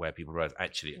where people realize,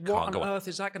 actually, it can't go What on on. earth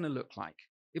is that going to look like?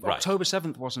 If Right. October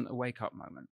 7th wasn't a wake-up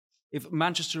moment, if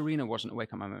Manchester Arena wasn't a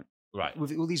wake-up moment, Right.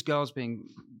 with all these girls being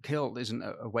killed isn't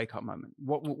a wake-up moment,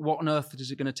 what on earth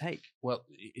is it going to take? Well,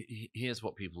 here's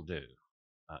what people do.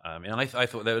 I mean, I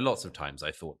thought there were lots of times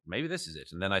I thought, maybe this is it.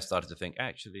 And then I started to think,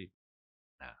 actually,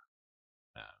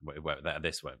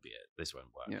 this won't be it. This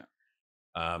won't work. Yeah.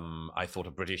 I thought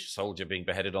a British soldier being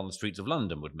beheaded on the streets of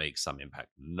London would make some impact.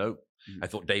 Nope. I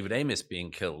thought David Amis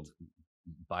being killed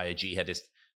by a jihadist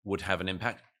would have an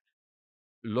impact.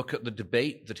 Look at the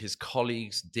debate that his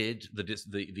colleagues did, the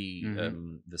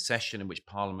session in which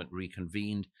Parliament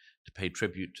reconvened to pay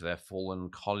tribute to their fallen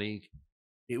colleague.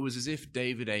 It was as if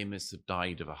David Amis had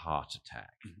died of a heart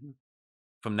attack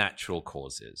from natural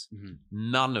causes.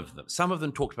 None of them. Some of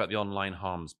them talked about the online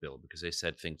harms bill because they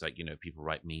said things like, people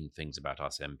write mean things about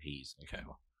us MPs. Okay,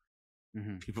 well,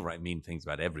 people write mean things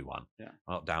about everyone. Yeah.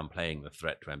 I'm not downplaying the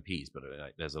threat to MPs, but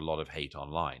there's a lot of hate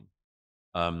online.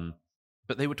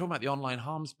 But they were talking about the online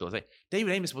harms bill.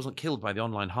 David Amis wasn't killed by the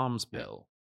online harms bill.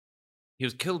 He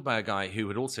was killed by a guy who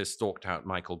had also stalked out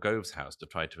Michael Gove's house to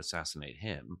try to assassinate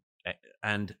him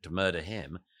and to murder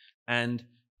him. And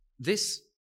this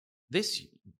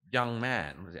young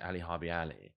man, was it Ali Harbi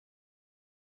Ali?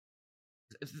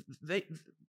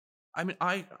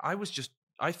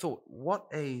 I thought, what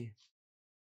a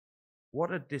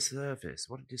disservice,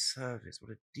 what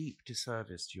a deep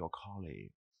disservice to your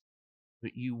colleague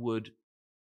that you would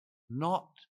not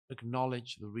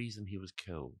acknowledge the reason he was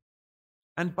killed.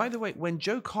 And by the way, when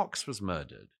Joe Cox was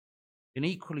murdered in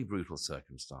equally brutal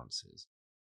circumstances,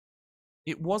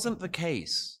 it wasn't the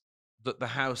case that the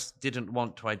House didn't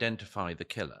want to identify the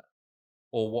killer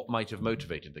or what might have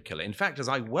motivated the killer. In fact, as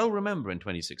I well remember in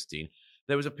 2016,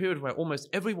 there was a period where almost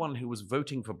everyone who was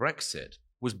voting for Brexit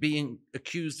was being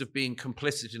accused of being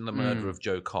complicit in the murder of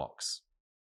Joe Cox.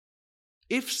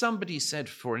 If somebody said,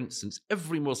 for instance,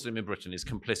 every Muslim in Britain is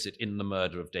complicit in the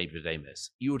murder of David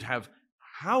Amis, you would have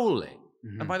howling.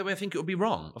 And by the way, I think it would be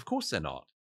wrong. Of course they're not.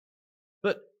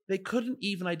 But they couldn't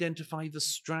even identify the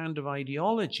strand of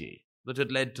ideology that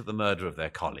had led to the murder of their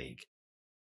colleague.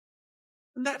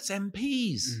 And that's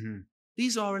MPs.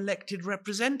 These are elected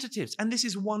representatives. And this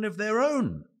is one of their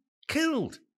own,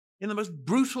 killed in the most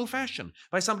brutal fashion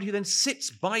by somebody who then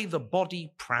sits by the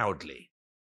body proudly.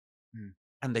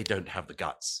 And they don't have the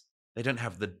guts. They don't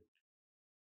have the...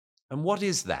 And what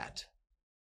is that?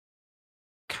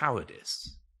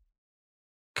 Cowardice.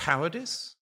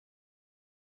 Cowardice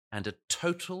and a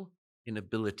total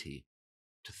inability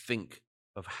to think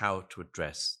of how to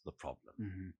address the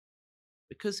problem.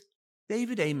 Because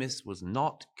David Amis was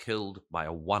not killed by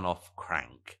a one-off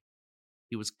crank.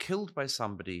 He was killed by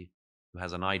somebody who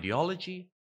has an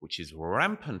ideology which is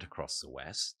rampant across the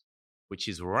West, which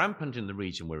is rampant in the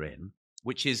region we're in,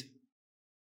 which is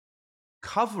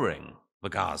covering the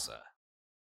Gaza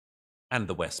and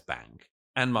the West Bank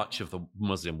and much of the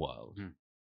Muslim world.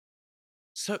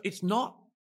 So it's not,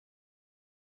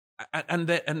 and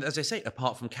as I say,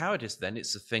 apart from cowardice, then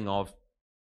it's a thing of,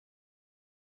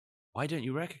 why don't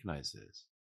you recognize this?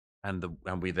 And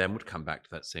we then would come back to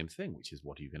that same thing, which is,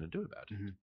 what are you going to do about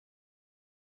it?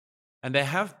 And there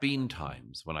have been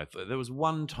times when there was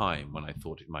one time when I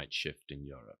thought it might shift in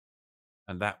Europe,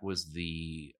 and that was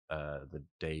the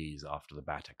days after the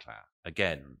Bataclan.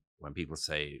 Again, when people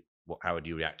say, "Well, how would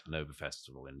you react to the Nova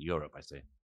Festival in Europe?" I say,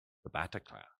 the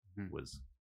Bataclan was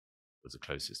the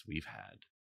closest we've had.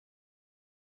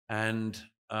 And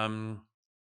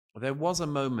there was a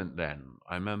moment then,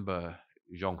 I remember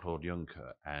Jean-Claude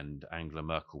Juncker and Angela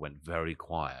Merkel went very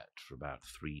quiet for about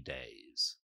 3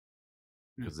 days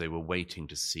because they were waiting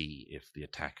to see if the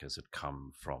attackers had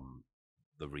come from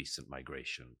the recent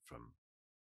migration from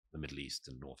the Middle East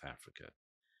and North Africa.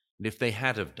 And if they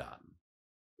had have done,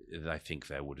 I think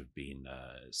there would have been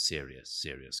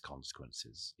serious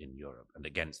consequences in Europe and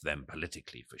against them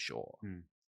politically, for sure.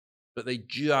 But they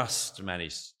just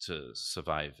managed to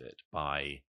survive it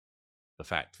by the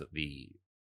fact that the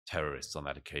terrorists on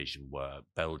that occasion were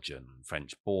Belgian and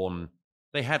French born.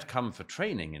 They had come for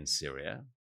training in Syria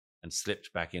and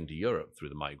slipped back into Europe through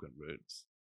the migrant routes.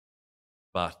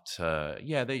 But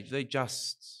they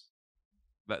just,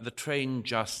 the train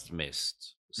just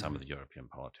missed some of the European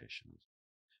politicians.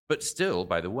 But still,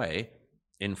 by the way,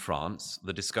 in France,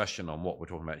 the discussion on what we're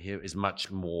talking about here is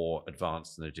much more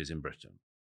advanced than it is in Britain.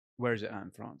 Where is it at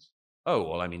in France? Oh,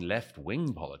 well, I mean,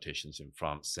 left-wing politicians in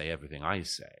France say everything I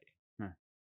say.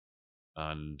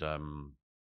 And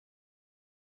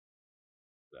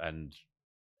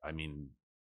I mean,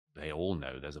 they all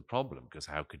know there's a problem, because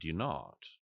how could you not?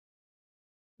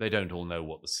 They don't all know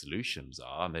what the solutions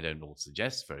are, and they don't all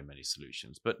suggest very many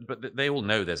solutions, but they all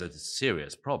know there's a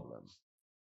serious problem.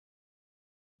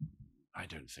 I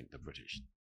don't think the British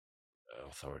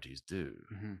authorities do.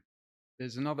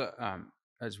 There's another,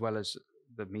 as well as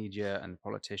the media and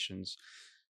politicians,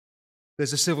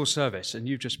 there's a civil service, and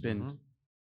you've just been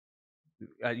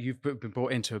you've been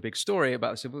brought into a big story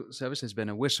about the civil service. There's been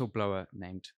a whistleblower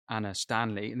named Anna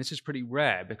Stanley, and this is pretty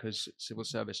rare because civil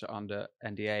service are under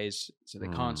NDAs, so they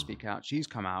can't speak out. She's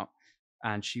come out,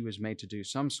 and she was made to do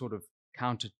some sort of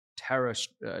counter-terror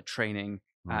training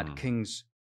at King's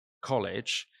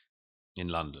College in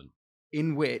London,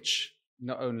 in which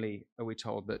not only are we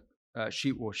told that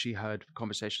she heard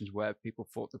conversations where people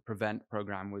thought the Prevent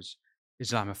program was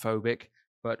Islamophobic,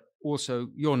 but also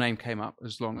your name came up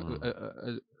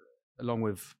along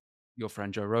with your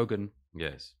friend Joe Rogan.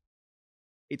 Yes.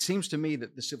 It seems to me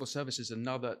that the civil service is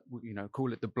another,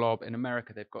 call it the blob. In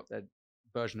America, they've got their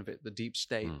version of it, the deep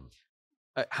state.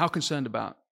 How concerned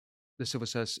about the civil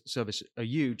service are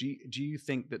you? Do you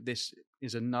think that this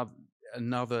is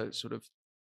another sort of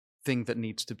thing that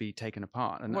needs to be taken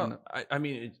apart? I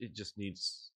mean, it just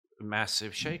needs a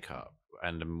massive shake-up.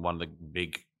 And one of the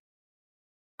big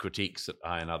critiques that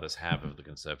I and others have of the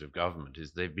Conservative government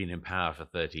is they've been in power for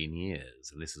 13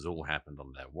 years, and this has all happened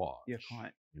on their watch. Yeah,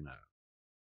 quite.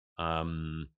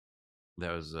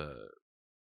 There was I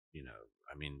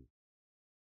mean,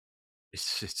 it's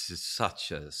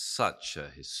such a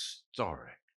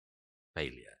historic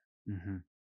failure.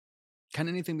 Can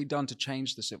anything be done to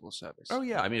change the civil service? Oh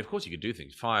yeah, I mean, of course you could do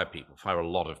things. Fire a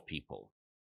lot of people.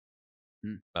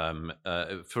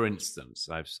 For instance,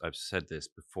 I've said this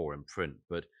before in print,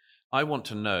 but I want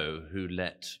to know who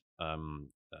let a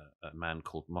man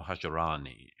called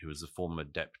Mohajerani, who was the former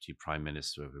deputy prime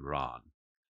minister of Iran.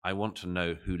 I want to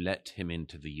know who let him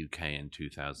into the UK in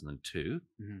 2002.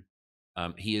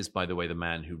 He is, by the way, the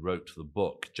man who wrote the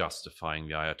book justifying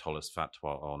the Ayatollah's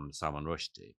fatwa on Salman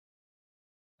Rushdie.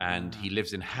 And he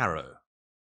lives in Harrow,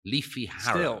 Leafy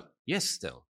Harrow. Still? Yes,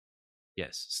 still.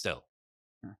 Yes, still.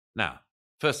 Now,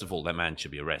 first of all, that man should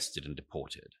be arrested and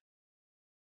deported.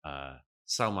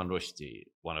 Salman Rushdie,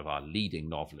 one of our leading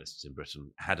novelists in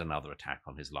Britain, had another attack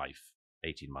on his life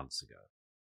 18 months ago.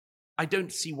 I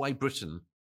don't see why Britain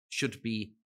should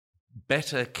be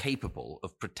better capable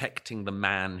of protecting the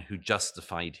man who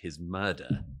justified his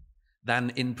murder than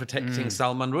in protecting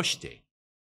Salman Rushdie.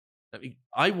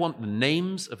 I want the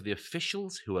names of the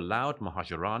officials who allowed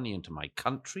Mohajerani into my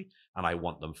country, and I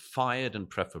want them fired and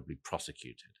preferably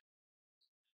prosecuted.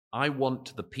 I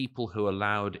want the people who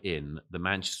allowed in the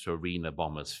Manchester Arena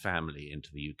bombers' family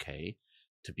into the UK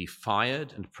to be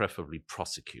fired and preferably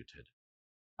prosecuted.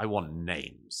 I want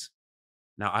names.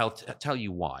 Now, I'll tell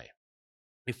you why.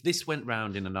 If this went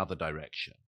round in another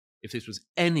direction, if this was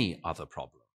any other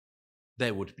problem,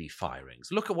 there would be firings.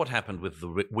 Look at what happened with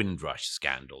the Windrush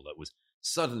scandal that was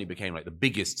suddenly became like the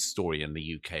biggest story in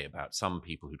the UK about some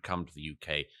people who'd come to the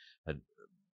UK, had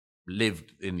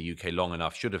lived in the UK long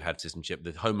enough, should have had citizenship.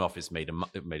 The Home Office made a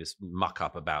muck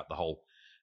up about the whole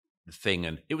thing,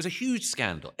 and it was a huge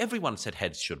scandal. Everyone said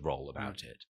heads should roll about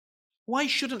it. Why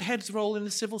shouldn't heads roll in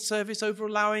the civil service over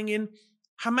allowing in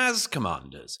Hamas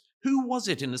commanders? Who was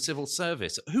it in the civil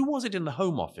service? Who was it in the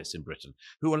Home Office in Britain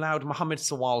who allowed Mohammed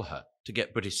Sawalha to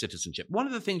get British citizenship? One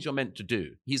of the things you're meant to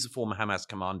do, he's a former Hamas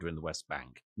commander in the West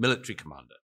Bank, military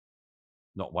commander,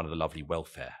 not one of the lovely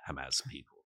welfare Hamas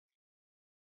people.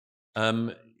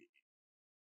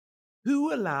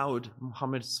 Who allowed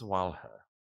Mohammed Sawalha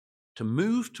to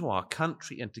move to our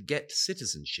country and to get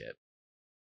citizenship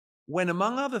when,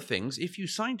 among other things, if you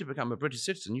sign to become a British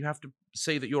citizen, you have to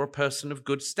say that you're a person of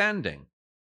good standing?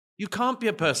 You can't be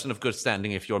a person of good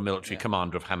standing if you're a military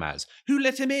commander of Hamas. Who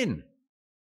let him in?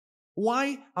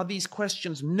 Why are these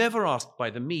questions never asked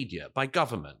by the media, by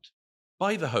government,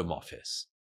 by the Home Office?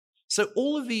 So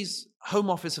all of these Home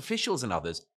Office officials and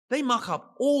others, they muck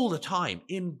up all the time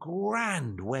in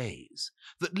grand ways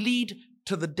that lead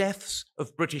to the deaths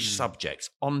of British subjects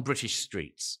on British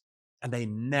streets. And they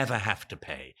never have to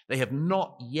pay. They have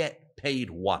not yet paid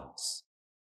once.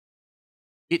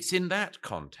 It's in that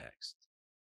context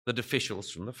that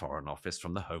officials from the Foreign Office,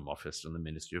 from the Home Office, from the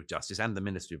Ministry of Justice and the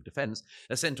Ministry of Defence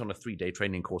are sent on a 3-day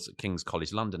training course at King's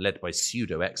College London, led by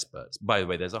pseudo-experts. By the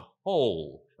way, there's a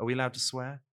whole... Are we allowed to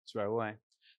swear? Swear away.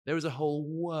 There is a whole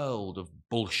world of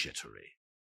bullshittery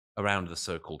around the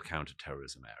so-called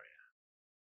counter-terrorism area.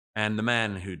 And the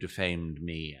man who defamed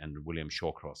me and William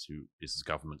Shawcross, who is the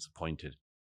government's appointed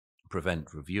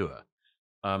prevent reviewer,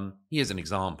 he is an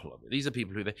example of it. These are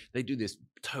people who they do this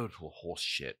total horse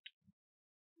shit.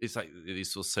 It's like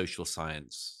this sort of social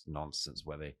science nonsense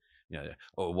where they,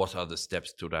 what are the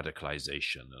steps to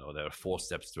radicalization? Or there are 4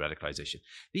 steps to radicalization.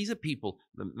 These are people,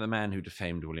 the man who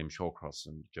defamed William Shawcross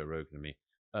and Joe Rogan and me,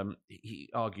 he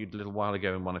argued a little while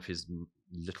ago in one of his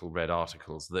little red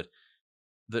articles that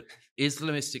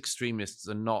Islamist extremists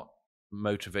are not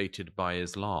motivated by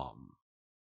Islam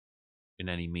in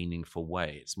any meaningful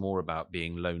way. It's more about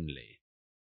being lonely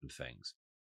and things.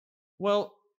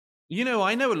 Well,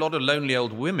 I know a lot of lonely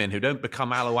old women who don't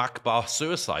become Allahu Akbar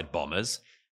suicide bombers.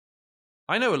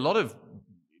 I know a lot of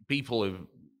people who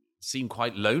seem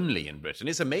quite lonely in Britain.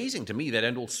 It's amazing to me they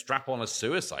don't all strap on a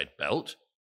suicide belt.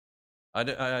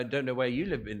 I don't know where you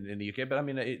live in the UK, but I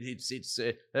mean,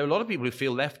 there are a lot of people who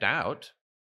feel left out.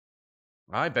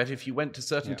 I bet if you went to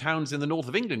certain towns in the north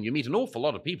of England, you meet an awful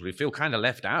lot of people who feel kind of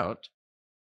left out.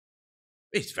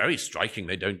 It's very striking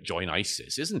they don't join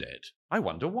ISIS, isn't it? I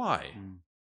wonder why.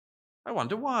 I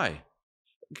wonder why.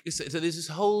 So there's this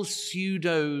whole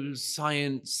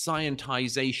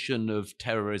pseudo-scientization of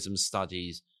terrorism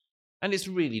studies, and it's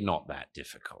really not that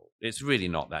difficult. It's really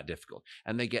not that difficult.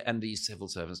 And these civil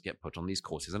servants get put on these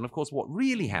courses. And of course, what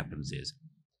really happens is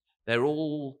they're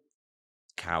all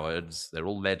cowards. They're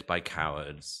all led by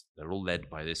cowards. They're all led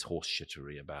by this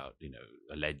horseshittery about,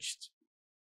 alleged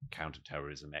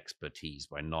counterterrorism expertise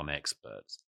by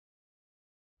non-experts.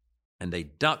 And they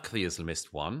duck the Islamist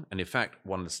one. And in fact,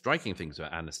 one of the striking things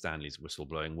about Anna Stanley's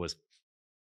whistleblowing was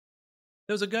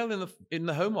there was a girl in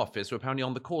the Home Office who apparently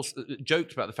on the course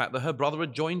joked about the fact that her brother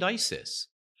had joined ISIS.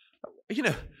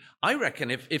 I reckon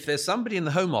if there's somebody in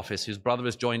the Home Office whose brother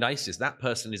has joined ISIS, that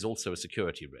person is also a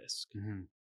security risk. Mm-hmm.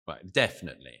 Right,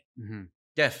 definitely. Mm-hmm.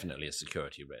 Definitely a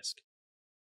security risk.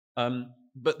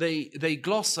 But they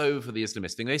gloss over the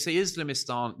Islamist thing. They say Islamists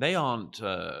aren't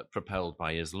propelled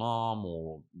by Islam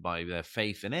or by their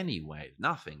faith in any way.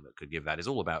 Nothing that could give that. It's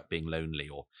all about being lonely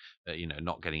or,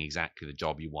 not getting exactly the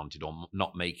job you wanted or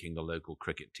not making the local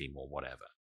cricket team or whatever.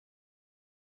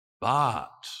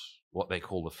 But what they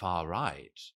call the far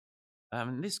right,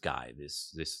 this guy,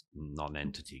 this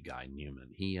non-entity guy,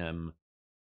 Newman, he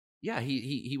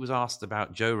was asked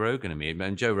about Joe Rogan and me.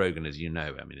 And Joe Rogan, as you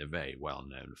know, a very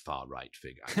well-known far-right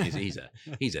figure.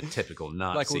 He's a typical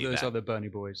Nazi. Like all those other Bernie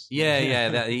boys. Yeah.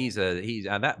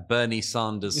 That Bernie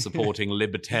Sanders supporting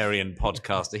libertarian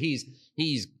podcaster.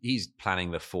 He's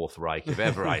planning the Fourth Reich if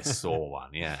ever I saw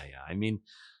one. Yeah.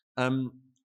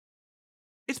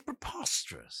 It's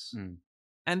preposterous. Mm.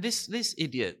 And this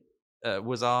idiot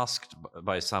was asked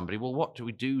by somebody, well, what do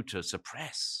we do to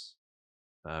suppress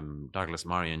Douglas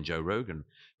Murray and Joe Rogan?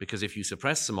 Because if you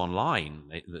suppress them online,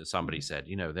 somebody said,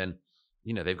 then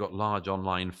they've got large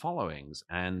online followings.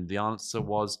 And the answer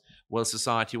was, well,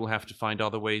 society will have to find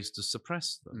other ways to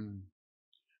suppress them.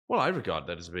 Well, I regard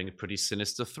that as being a pretty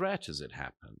sinister threat as it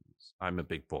happens. I'm a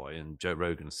big boy, and Joe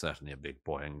Rogan's certainly a big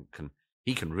boy, and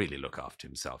he can really look after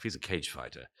himself. He's a cage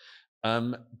fighter.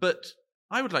 But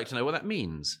I would like to know what that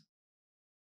means.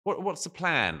 What's the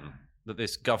plan that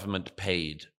this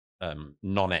government-paid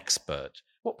non-expert,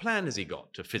 what plan has he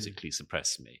got to physically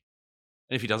suppress me?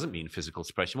 And if he doesn't mean physical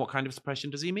suppression, what kind of suppression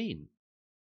does he mean?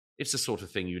 It's the sort of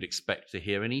thing you'd expect to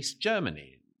hear in East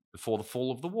Germany before the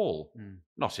fall of the wall.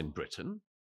 Not in Britain,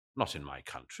 not in my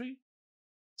country.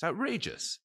 It's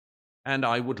outrageous. And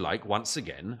I would like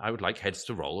heads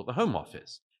to roll at the Home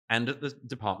Office and at the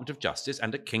Department of Justice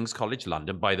and at King's College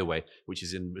London, by the way, which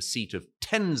is in receipt of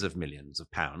tens of millions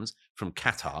of pounds from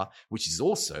Qatar, which is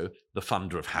also the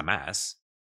funder of Hamas.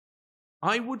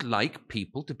 I would like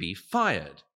people to be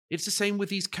fired. It's the same with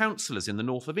these councillors in the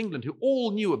north of England who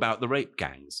all knew about the rape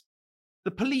gangs.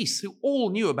 The police who all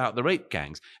knew about the rape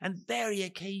gangs. And very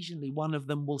occasionally one of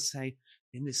them will say,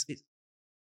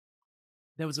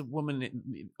 there was a woman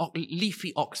in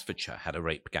Leafy, Oxfordshire, had a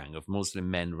rape gang of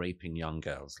Muslim men raping young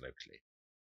girls locally.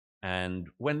 And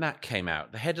when that came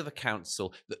out, the head of the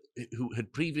council, who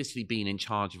had previously been in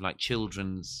charge of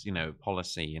children's,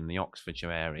 policy in the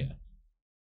Oxfordshire area,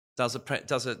 does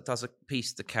a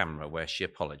piece to camera where she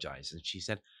apologised, and she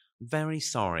said, "Very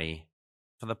sorry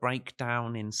for the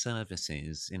breakdown in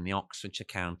services in the Oxfordshire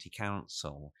County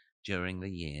Council during the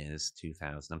years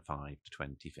 2005 to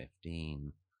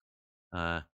 2015.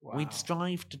 Wow. We'd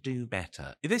strive to do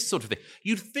better." This sort of thing.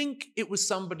 You'd think it was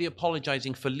somebody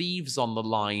apologising for leaves on the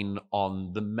line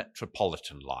on the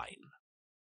Metropolitan line,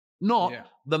 not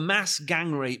the mass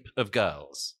gang rape of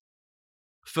girls.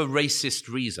 For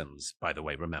racist reasons, by the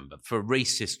way, remember, for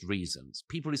racist reasons.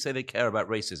 People who say they care about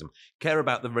racism care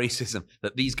about the racism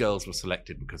that these girls were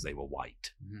selected because they were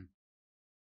white. Mm-hmm.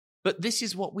 But this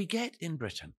is what we get in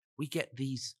Britain. We get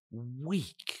these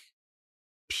weak,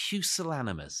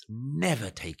 pusillanimous, never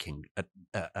taking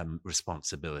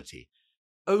responsibility,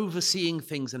 overseeing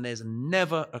things, and there's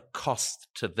never a cost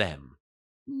to them.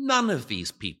 None of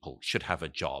these people should have a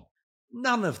job.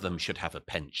 None of them should have a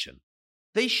pension.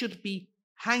 They should be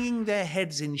hanging their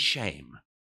heads in shame.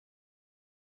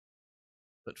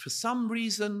 But for some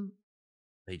reason,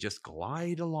 they just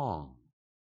glide along.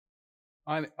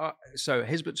 So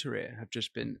Hizb ut-Tahrir have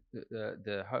just been,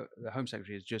 the Home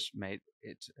Secretary has just made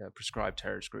it a prescribed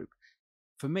terrorist group.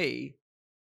 For me,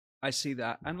 I see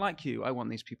that, and like you, I want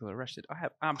these people arrested. I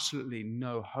have absolutely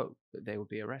no hope that they will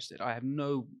be arrested. I have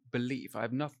no belief.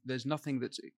 There's nothing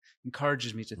that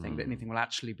encourages me to think that anything will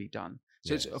actually be done.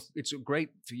 So it's great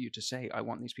for you to say, I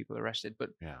want these people arrested,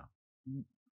 but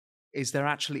is there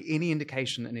actually any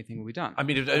indication that anything will be done? I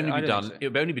mean, it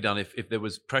would only be done if there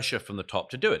was pressure from the top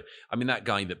to do it. I mean, that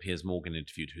guy that Piers Morgan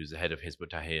interviewed, who's the head of Hizb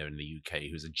ut-Tahrir in the UK,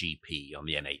 who's a GP on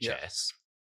the NHS,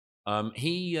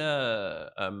 he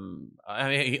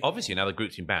obviously now the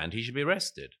group's been banned, he should be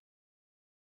arrested.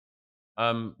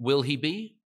 Will he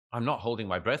be? I'm not holding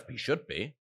my breath, but he should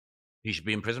be. He should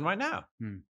be in prison right now.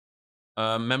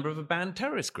 Member of a banned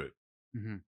terrorist group.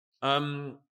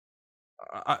 Mm-hmm.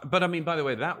 But I mean, by the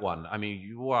way, that one, I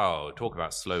mean, wow, talk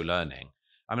about slow learning.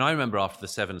 I mean, I remember after the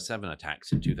 7/7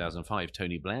 attacks in 2005,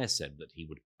 Tony Blair said that he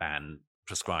would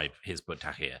prescribe Hizb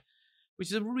ut-Tahrir, which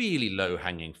is a really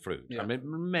low-hanging fruit. Yeah. I mean,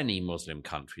 many Muslim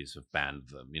countries have banned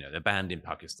them. They're banned in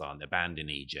Pakistan, they're banned in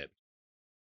Egypt.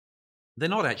 They're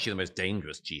not actually the most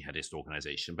dangerous jihadist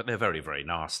organization, but they're very, very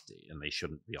nasty, and they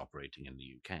shouldn't be operating in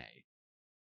the UK.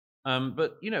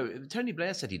 But, Tony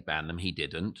Blair said he'd ban them. He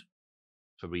didn't,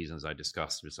 for reasons I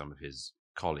discussed with some of his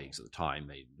colleagues at the time.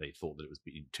 They thought that it was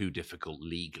being too difficult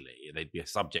legally. They'd be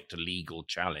subject to legal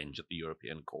challenge at the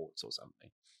European courts or something.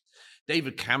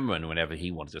 David Cameron, whenever he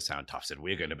wanted to sound tough, said,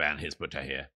 we're going to ban Hizb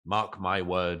ut-Tahrir. Mark my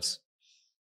words.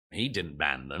 He didn't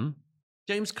ban them.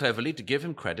 James Cleverly, to give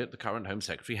him credit, the current Home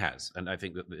Secretary has, and I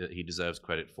think that he deserves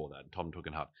credit for that. Tom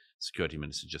Tugendhat, Security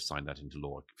Minister, just signed that into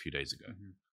law a few days ago. Mm-hmm.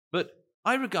 But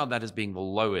I regard that as being the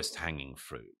lowest hanging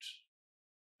fruit.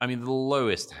 I mean, the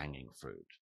lowest hanging fruit,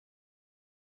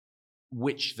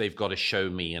 which they've got to show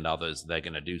me and others they're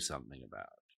going to do something about.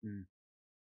 Mm.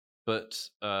 But,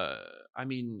 I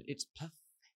mean, it's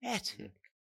pathetic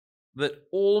that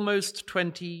almost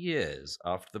 20 years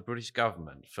after the British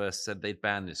government first said they'd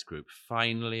ban this group,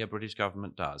 finally a British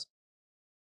government does.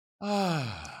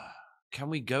 Can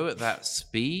we go at that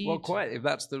speed? Well, quite. If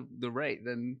that's the rate,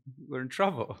 then we're in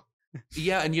trouble.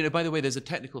 Yeah, and by the way, there's a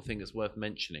technical thing that's worth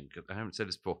mentioning, because I haven't said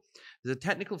this before. There's a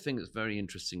technical thing that's very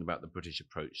interesting about the British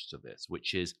approach to this,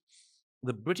 which is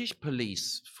the British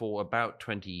police for about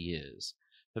 20 years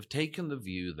have taken the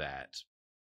view that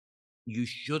you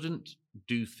shouldn't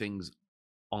do things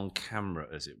on camera,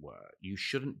 as it were. You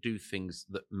shouldn't do things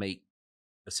that make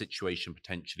a situation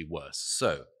potentially worse.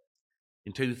 So,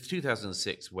 in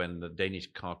 2006, when the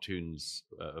Danish cartoons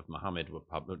of Muhammad were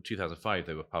published, 2005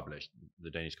 they were published, the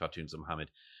Danish cartoons of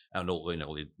Muhammad, and all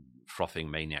the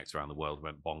frothing maniacs around the world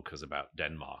went bonkers about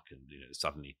Denmark, and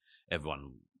suddenly everyone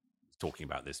was talking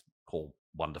about this poor,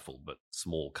 wonderful but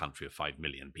small country of 5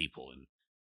 million people, and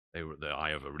they were at the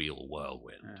eye of a real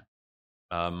whirlwind.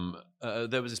 Yeah.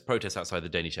 There was this protest outside the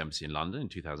Danish embassy in London in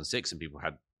 2006, and people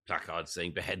had placards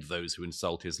saying "Behead those who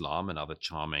insult Islam," and other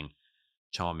charming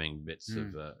bits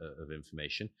of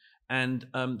information. And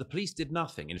the police did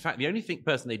nothing. In fact, the only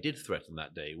person they did threaten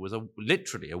that day was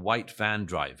literally a white van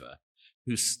driver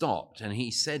who stopped, and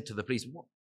he said to the police,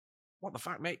 "What the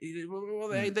fuck, mate?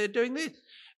 They're doing this?"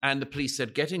 And the police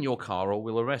said, "Get in your car or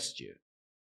we'll arrest you."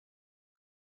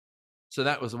 So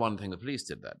that was the one thing the police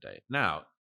did that day. Now,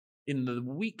 in the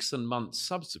weeks and months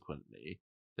subsequently,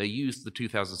 they used the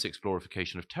 2006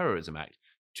 Glorification of Terrorism Act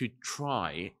to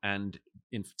try and,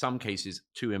 in some cases,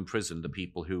 to imprison the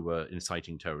people who were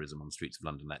inciting terrorism on the streets of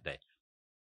London that day.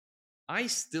 I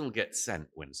still get sent,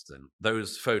 Winston,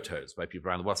 those photos by people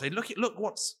around the world saying, look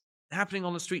what's happening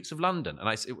on the streets of London. And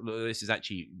I say, well, this is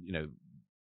actually,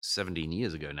 17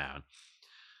 years ago now.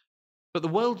 But the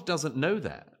world doesn't know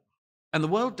that. And the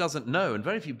world doesn't know, and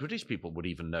very few British people would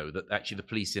even know, that actually the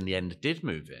police in the end did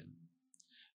move in.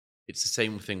 It's the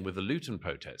same thing with the Luton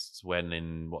protests, when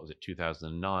in,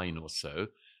 2009 or so,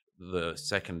 the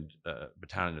 2nd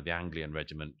Battalion of the Anglian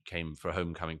Regiment came for a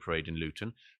homecoming parade in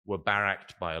Luton, were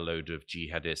barracked by a load of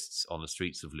jihadists on the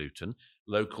streets of Luton.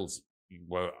 Locals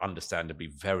were understandably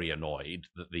very annoyed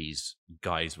that these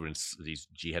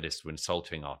jihadists were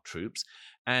insulting our troops,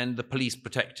 and the police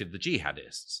protected the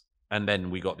jihadists. And then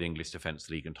we got the English Defence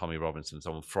League and Tommy Robinson and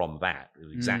so on from that,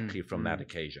 exactly from that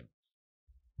occasion.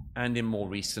 And in more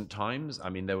recent times,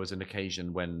 there was an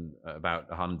occasion when about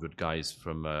 100 guys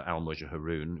from Al-Mujah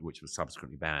Haroun, which was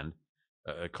subsequently banned,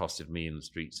 accosted me in the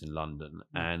streets in London.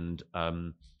 And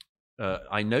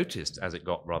I noticed, as it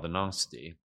got rather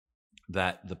nasty,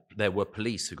 that there were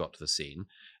police who got to the scene,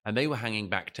 and they were hanging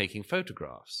back taking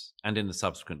photographs. And in the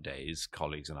subsequent days,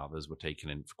 colleagues and others were taken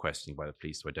in for questioning by the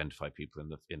police to identify people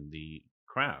in the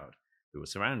crowd who were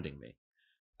surrounding me.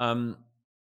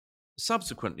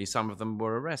 Subsequently, some of them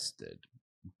were arrested,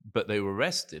 but they were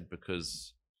arrested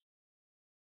because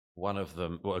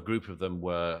a group of them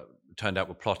were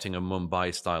plotting a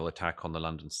Mumbai-style attack on the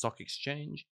London Stock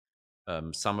Exchange.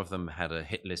 Some of them had a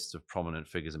hit list of prominent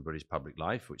figures in British public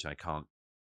life, which I can't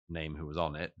name who was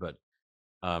on it, but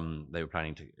they were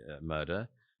planning to murder.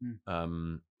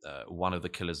 One of the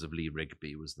killers of Lee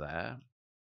Rigby was there.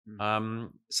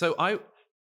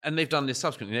 And they've done this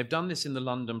subsequently. They've done this in the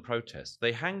London protests.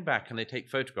 They hang back and they take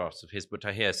photographs of Hizb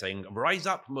ut-Tahrir saying, "Rise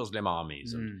up, Muslim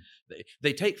armies." And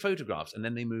they take photographs and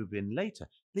then they move in later.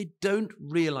 They don't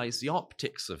realize the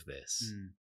optics of this.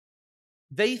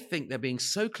 They think they're being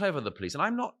so clever, the police. And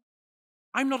I'm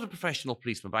not a professional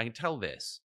policeman, but I can tell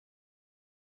this.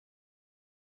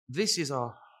 This is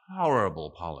a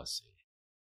horrible policy.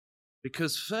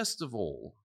 Because first of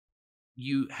all,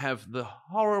 you have the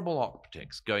horrible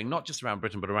optics going not just around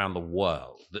Britain, but around the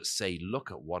world that say,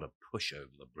 look at what a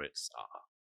pushover the Brits are.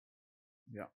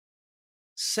 Yeah.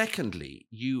 Secondly,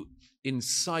 you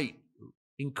incite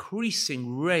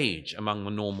increasing rage among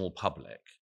the normal public.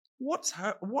 What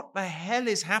the hell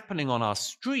is happening on our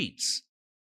streets?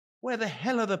 Where the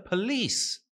hell are the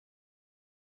police?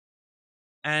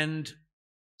 And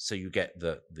so you get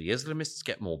the Islamists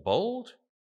get more bold,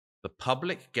 the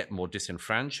public get more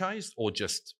disenfranchised or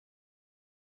just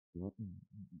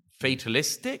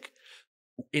fatalistic.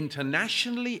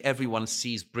 Internationally, everyone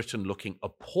sees Britain looking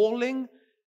appalling.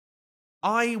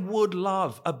 I would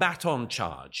love a baton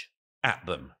charge at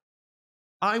them.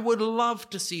 I would love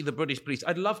to see the British police.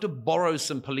 I'd love to borrow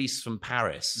some police from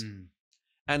Paris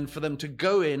and for them to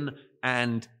go in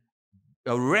and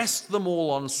arrest them all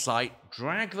on sight,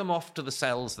 drag them off to the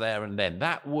cells there and then.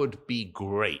 That would be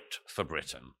great for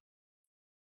Britain.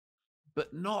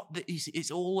 But not that it's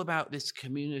all about this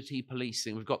community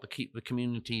policing. We've got to keep the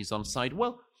communities on side.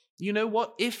 Well, you know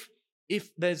what? If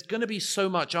there's going to be so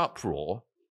much uproar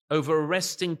over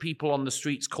arresting people on the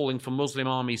streets calling for Muslim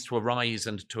armies to arise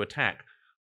and to attack,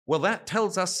 well, that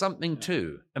tells us something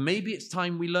too. And maybe it's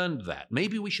time we learned that.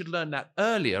 Maybe we should learn that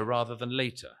earlier rather than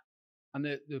later. And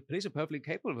the police are perfectly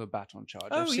capable of a baton charge.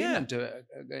 Oh, I've seen yeah. them do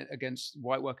it against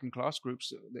white working class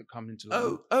groups that come into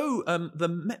London.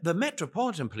 The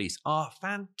Metropolitan Police are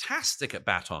fantastic at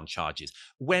baton charges.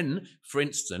 When, for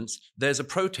instance, there's a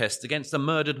protest against a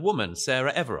murdered woman,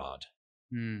 Sarah Everard.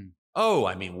 Oh,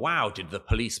 I mean, wow, did the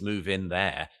police move in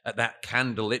there at that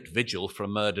candlelit vigil for a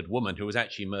murdered woman who was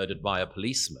actually murdered by a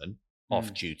policeman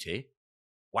off duty?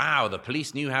 Wow, the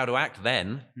police knew how to act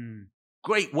then.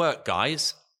 Great work,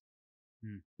 guys.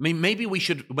 I mean, maybe we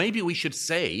should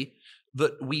say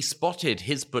that we spotted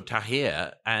Hizb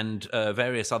ut-Tahrir and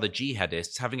various other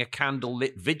jihadists having a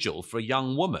candlelit vigil for a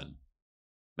young woman.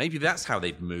 Maybe that's how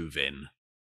they'd move in.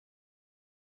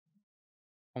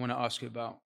 I want to ask you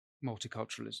about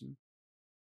multiculturalism.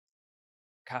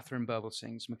 Catherine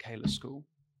Birbalsing's Michaela School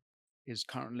is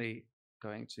currently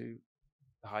going to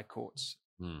the high courts.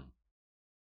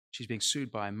 She's being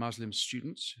sued by Muslim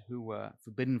students who were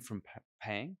forbidden from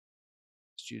paying.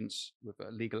 Students with a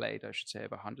legal aid, I should say,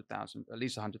 of at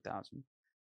least 100,000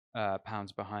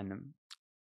 pounds behind them.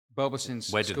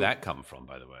 Birbalsing's Where did that come from,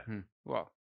 by the way?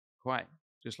 Well, quite.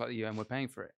 Just like the UN, we're paying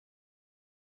for it.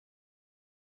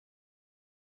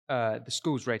 The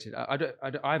school's rated. I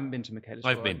haven't been to Michaela's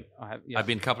School. I've been. I've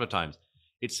been a couple of times.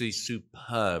 It's a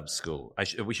superb school.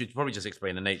 We should probably just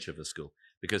explain the nature of the school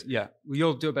because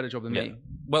you'll do a better job than me.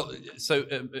 Well, so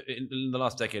in the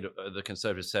last decade, the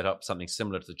Conservatives set up something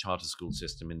similar to the charter school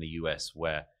system in the US,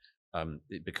 where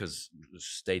because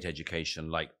state education,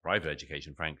 like private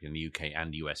education, frankly, in the UK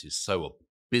and the US, is so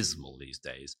abysmal these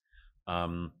days,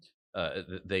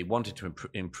 they wanted to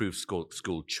improve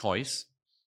school choice.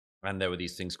 And there were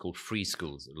these things called free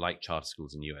schools, like charter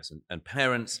schools in the US. And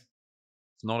parents,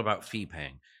 it's not about fee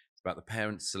paying. It's about the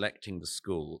parents selecting the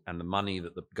school and the money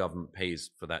that the government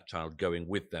pays for that child going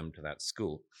with them to that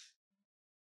school.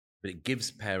 But it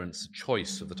gives parents a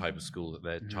choice of the type of school that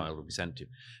their child will be sent to.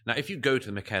 Now, if you go to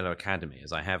the Michaela Academy,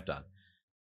 as I have done,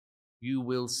 you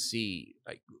will see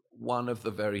like one of the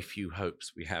very few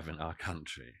hopes we have in our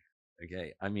country.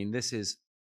 Okay, I mean,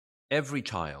 every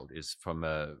child is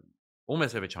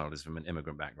almost every child is from an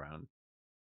immigrant background.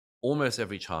 Almost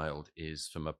every child is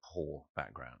from a poor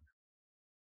background.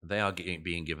 They are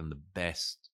being given the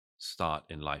best start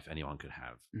in life anyone could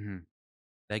have.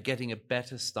 They're getting a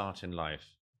better start in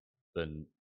life than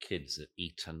kids at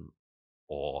Eton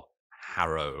or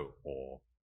Harrow or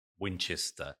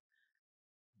Winchester.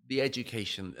 The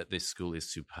education at this school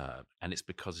is superb, and it's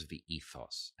because of the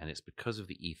ethos. And it's because of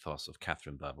the ethos of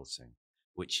Catherine Birbalsing,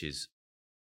 which is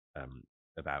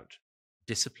about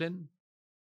discipline,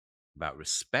 about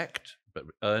respect, but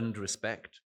earned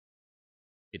respect.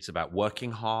 It's about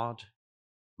working hard,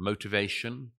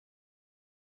 motivation.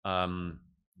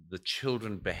 The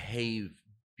children behave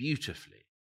beautifully.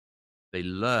 They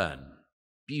learn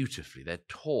beautifully. They're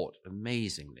taught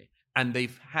amazingly. And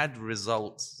they've had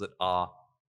results that are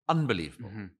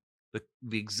unbelievable.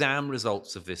 The exam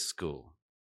results of this school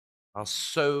are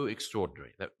so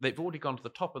extraordinary that they've already gone to the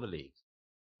top of the league.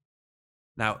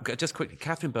 Now, just quickly,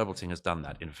 Catherine Birbalsing has done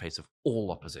that in the face of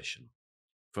all opposition,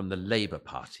 from the Labour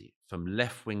Party, from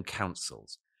left-wing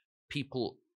councils.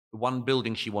 One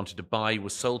building she wanted to buy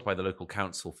was sold by the local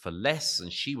council for less than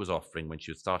she was offering when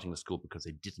she was starting the school because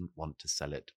they didn't want to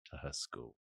sell it to her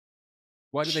school.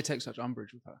 Why did they take such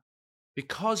umbrage with her?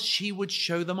 Because she would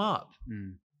show them up.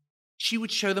 She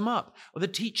would show them up. Or the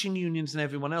teaching unions and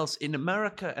everyone else in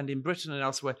America and in Britain and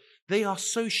elsewhere, they are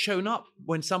so shown up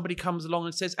when somebody comes along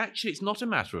and says, actually, it's not a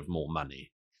matter of more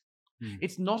money.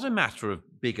 It's not a matter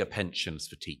of bigger pensions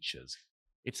for teachers.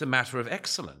 It's a matter of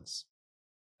excellence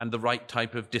and the right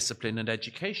type of discipline and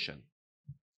education.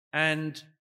 And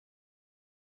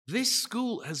this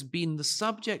school has been the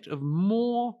subject of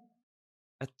more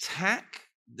attack.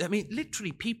 I mean,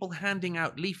 literally people handing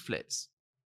out leaflets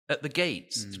at the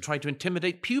gates to try to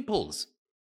intimidate pupils.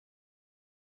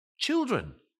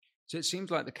 Children. So it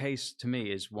seems like the case to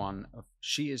me is one of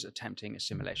she is attempting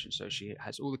assimilation. So she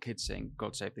has all the kids saying,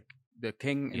 God save the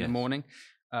king in the morning.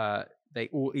 They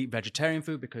all eat vegetarian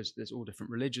food because there's all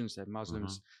different religions. There's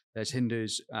Muslims, there's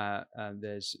Hindus,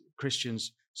 there's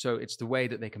Christians. So it's the way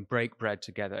that they can break bread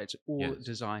together. It's all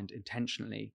designed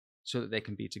intentionally so that they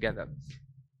can be together.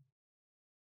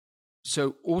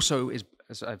 So also, as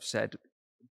I've said,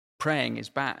 praying is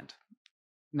banned.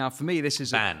 Now, for me, this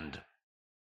is banned.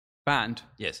 Banned?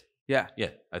 Yes. Yeah. Yeah.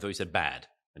 I thought you said bad.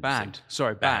 Banned.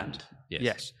 Sorry, banned.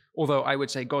 Yes. Although I would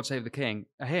say God Save the King,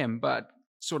 a hymn, but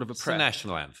sort of a prayer. It's a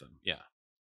national anthem, yeah.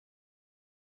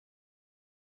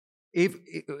 If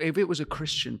it was a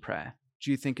Christian prayer,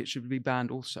 do you think it should be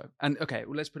banned also? And okay,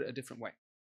 well, let's put it a different way.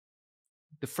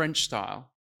 The French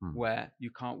style where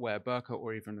you can't wear a burqa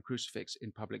or even a crucifix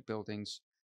in public buildings.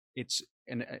 It's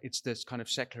this kind of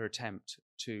secular attempt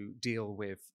to deal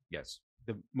with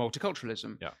the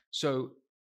multiculturalism. Yeah. So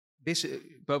this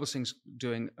Birbal Singh's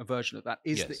doing a version of that.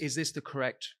 Is this the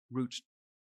correct route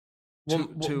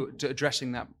to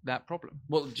addressing that problem?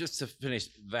 Well, just to finish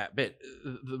that bit,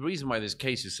 the reason why this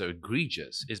case is so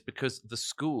egregious is because the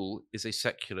school is a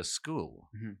secular school.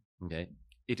 Okay,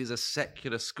 it is a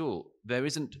secular school. There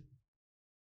isn't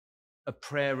a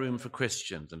prayer room for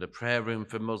Christians and a prayer room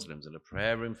for Muslims and a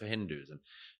prayer room for Hindus,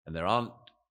 and there aren't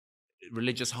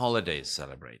religious holidays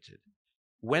celebrated.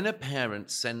 When a parent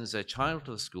sends their child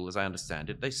to the school, as I understand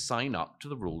it, they sign up to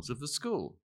the rules of the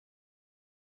school.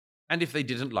 And if they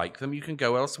didn't like them, you can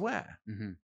go elsewhere.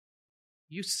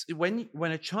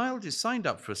 When a child is signed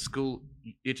up for a school,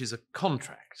 it is a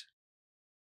contract.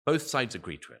 Both sides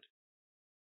agree to it.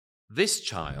 This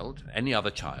child, any other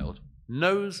child,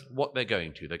 knows what they're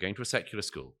going to. They're going to a secular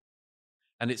school.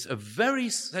 And it's a very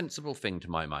sensible thing, to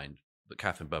my mind, that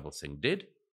Catherine Birbal Singh did,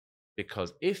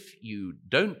 because if you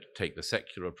don't take the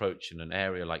secular approach in an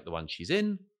area like the one she's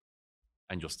in,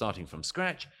 and you're starting from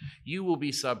scratch, you will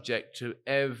be subject to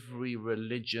every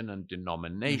religion and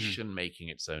denomination making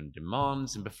its own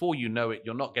demands. And before you know it,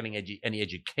 you're not getting any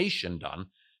education done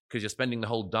because you're spending the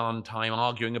whole darn time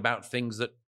arguing about things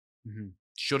that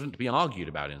shouldn't be argued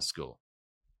about in school.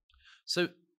 So,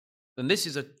 and this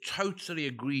is a totally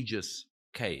egregious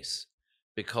case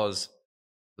because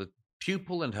the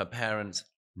pupil and her parents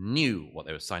knew what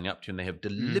they were signing up to, and they have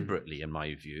deliberately, in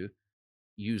my view,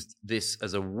 used this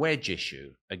as a wedge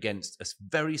issue against a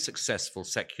very successful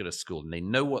secular school, and they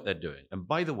know what they're doing. And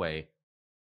by the way,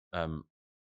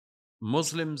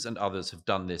 Muslims and others have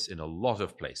done this in a lot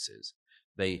of places.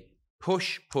 They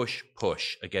push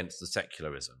against the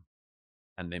secularism,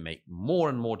 and they make more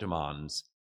and more demands,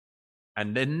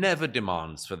 and they're never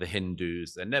demands for the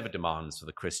Hindus, they're never demands for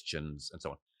the Christians, and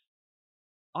so on.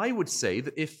 I would say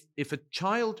that if a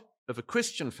child of a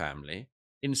Christian family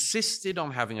insisted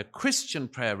on having a Christian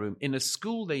prayer room in a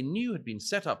school they knew had been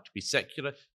set up to be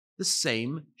secular, the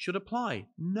same should apply.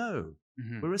 No,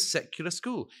 we're a secular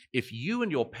school. If you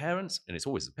and your parents, and it's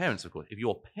always the parents, of course, if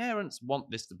your parents want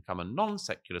this to become a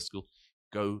non-secular school,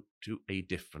 go to a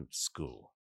different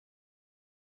school.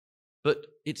 But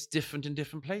it's different in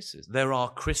different places. There are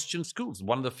Christian schools.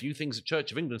 One of the few things the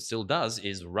Church of England still does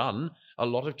is run a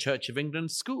lot of Church of England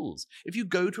schools. If you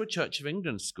go to a Church of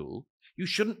England school, you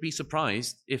shouldn't be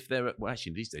surprised if there are, well,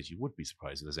 actually, these days you would be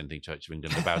surprised if there's anything Church of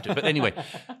England about it. But anyway,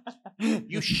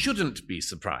 you shouldn't be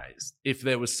surprised if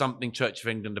there was something Church of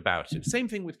England about it. Same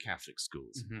thing with Catholic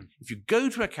schools. If you go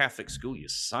to a Catholic school, you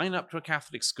sign up to a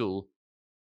Catholic school,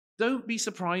 don't be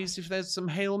surprised if there's some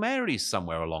Hail Marys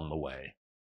somewhere along the way.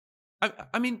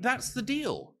 I mean, that's the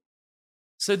deal.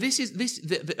 So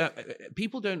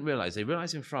people don't realize, they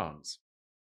realize in France,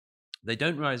 they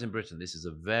don't realize in Britain, this is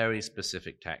a very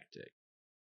specific tactic.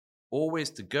 Always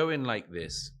to go in like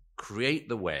this, create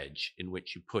the wedge in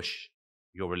which you push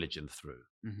your religion through.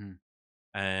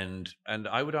 And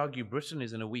I would argue Britain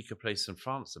is in a weaker place than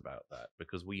France about that,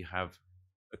 because we have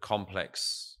a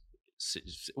complex,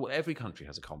 well, every country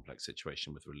has a complex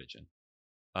situation with religion.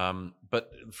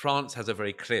 But France has a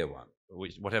very clear one,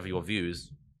 which, whatever your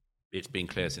views, it's been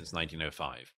clear since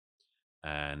 1905.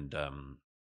 And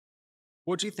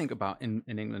what do you think about in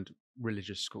England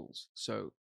religious schools?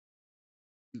 So,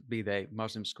 be they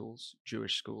Muslim schools,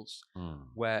 Jewish schools,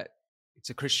 where it's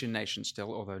a Christian nation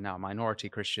still, although now minority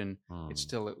Christian,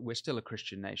 we're still a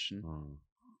Christian nation.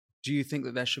 Do you think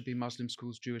that there should be Muslim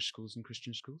schools, Jewish schools, and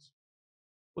Christian schools?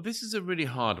 Well, this is a really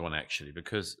hard one, actually,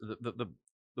 because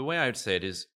the way I would say it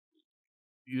is,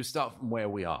 you start from where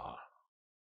we are.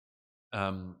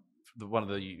 One of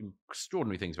the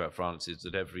extraordinary things about France is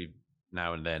that every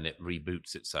now and then it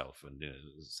reboots itself, and the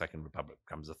Second Republic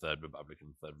becomes the Third Republic, and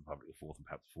the Third Republic the Fourth, and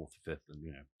perhaps the Fourth the Fifth,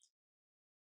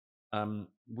 and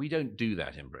we don't do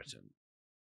that in Britain.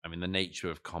 I mean, the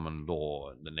nature of common law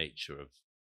and the nature of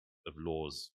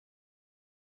laws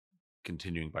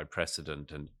continuing by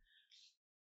precedent,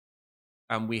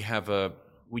 and we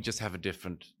just have a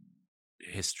different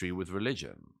history with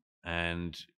religion.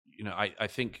 And I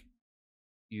think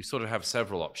you sort of have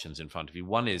several options in front of you.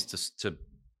 One is to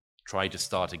try to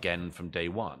start again from day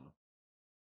one.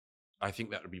 I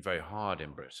think that would be very hard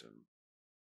in Britain.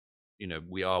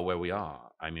 We are where we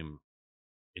are. I mean,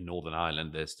 in Northern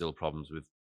Ireland, there's still problems with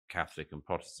Catholic and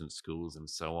Protestant schools and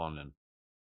so on. And,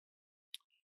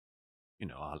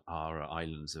 our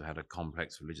islands have had a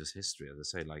complex religious history, as I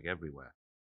say, like everywhere.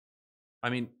 I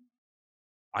mean,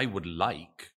 I would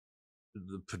like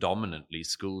the predominantly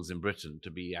schools in Britain to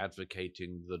be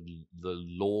advocating the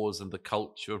laws and the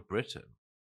culture of Britain.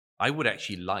 I would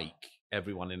actually like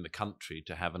everyone in the country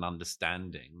to have an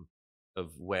understanding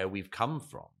of where we've come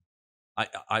from.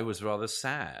 I was rather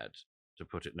sad, to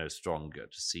put it no stronger,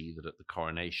 to see that at the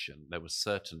coronation there were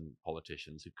certain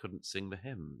politicians who couldn't sing the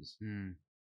hymns. Did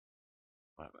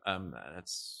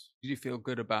you feel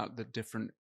good about the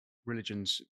different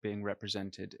religions being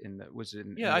represented in that?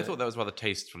 I thought that was rather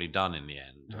tastefully done in the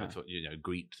end. I thought,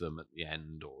 greet them at the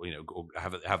end, or or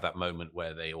have that moment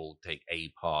where they all take a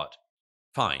part.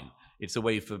 Fine, it's a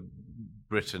way for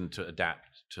Britain to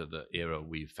adapt to the era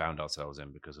we've found ourselves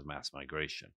in because of mass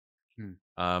migration.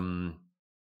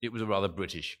 It was a rather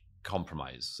British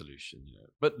compromise solution,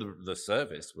 but the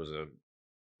service was a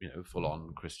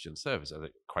full-on Christian service, as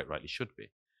it quite rightly should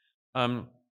be.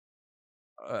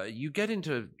 You get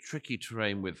into tricky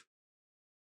terrain with,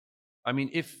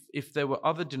 if there were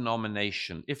other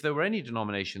denominations, if there were any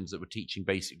denominations that were teaching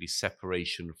basically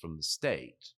separation from the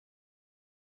state,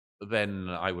 then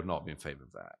I would not be in favor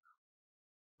of that.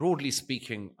 Broadly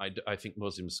speaking, I think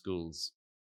Muslim schools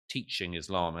teaching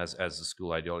Islam as a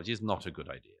school ideology is not a good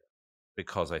idea,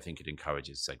 because I think it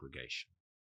encourages segregation.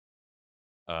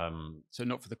 So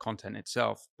not for the content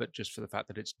itself, but just for the fact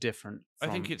that it's different. I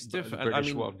think it's different. The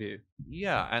British worldview.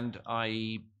 Yeah, and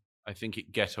I think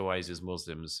it ghettoizes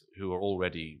Muslims who are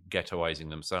already ghettoizing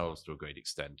themselves to a great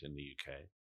extent in the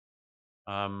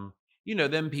UK.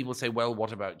 Then people say, well,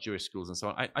 what about Jewish schools and so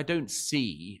on? I don't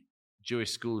see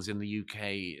Jewish schools in the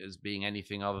UK as being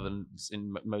anything other than,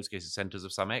 in most cases, centers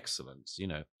of some excellence,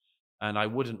 and I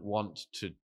wouldn't want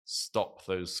to stop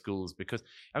those schools because,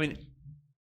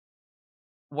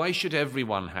 why should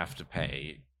everyone have to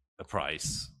pay a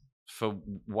price for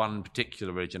one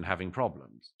particular religion having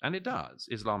problems? And it does.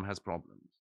 Islam has problems.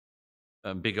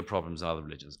 Bigger problems than other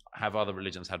religions. Have other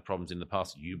religions had problems in the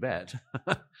past? You bet.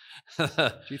 Do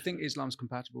you think Islam's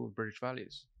compatible with British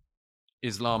values?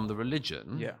 Islam, the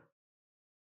religion? Yeah.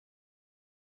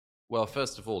 Well,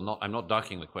 first of all, I'm not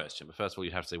ducking the question, but first of all,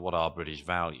 you have to say, what are British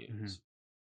values?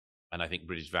 Mm-hmm. And I think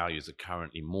British values are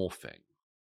currently morphing.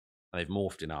 And they've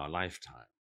morphed in our lifetime.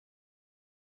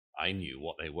 I knew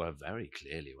what they were very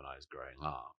clearly when I was growing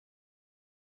up.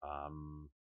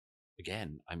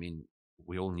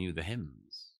 We all knew the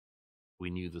hymns. We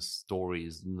knew the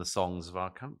stories and the songs of our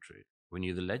country. We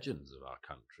knew the legends of our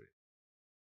country.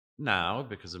 Now,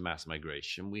 because of mass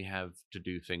migration, we have to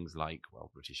do things like,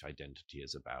 British identity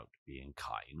is about being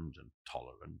kind and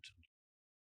tolerant and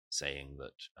saying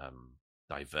that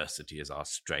diversity is our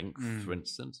strength, for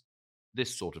instance.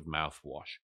 This sort of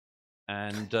mouthwash.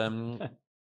 And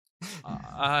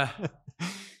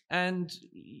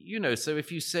so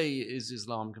if you say, is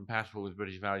Islam compatible with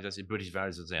British values? I say British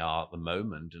values as they are at the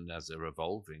moment and as they're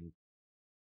evolving,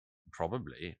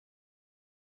 probably.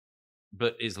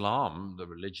 But Islam, the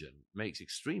religion, makes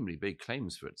extremely big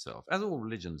claims for itself, as all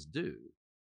religions do,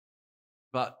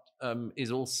 but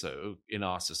is also, in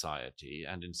our society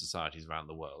and in societies around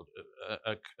the world,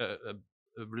 a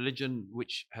religion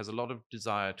which has a lot of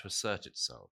desire to assert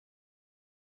itself.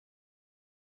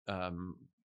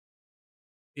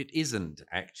 It isn't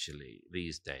actually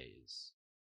these days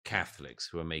Catholics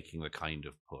who are making the kind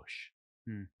of push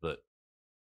that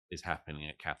is happening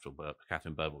at Catherine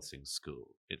Burblesing's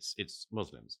school. It's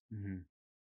Muslims. Mm-hmm.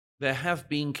 There have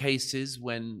been cases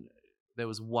when there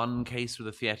was one case with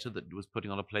a theatre that was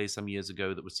putting on a play some years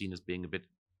ago that was seen as being a bit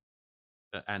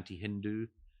anti-Hindu,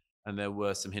 and there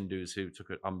were some Hindus who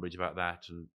took umbrage about that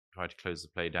and tried to close the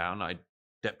play down. I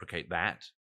deprecate that.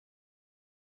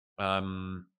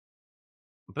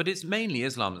 But it's mainly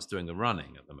Islam that's doing the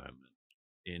running at the moment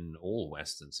in all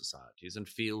Western societies and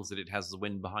feels that it has the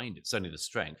wind behind it, certainly the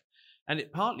strength. And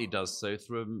it partly does so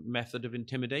through a method of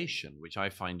intimidation, which I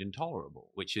find intolerable,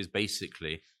 which is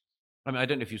basically, I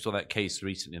don't know if you saw that case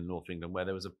recently in North England where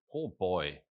there was a poor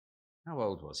boy. How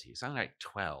old was he? Something like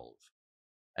 12.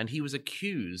 And he was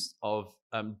accused of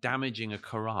damaging a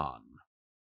Quran.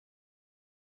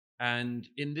 And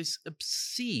in this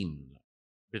obscene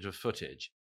bit of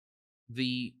footage,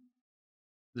 the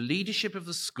leadership of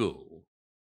the school,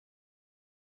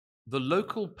 the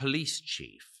local police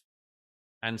chief,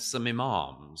 and some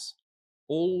imams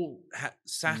all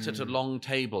sat at a long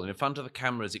table and in front of the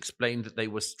cameras explained that they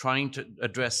were trying to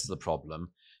address the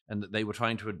problem and that they were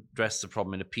trying to address the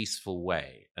problem in a peaceful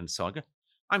way. And so I go,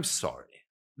 I'm sorry,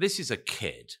 this is a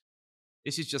kid.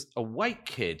 This is just a white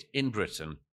kid in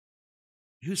Britain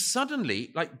who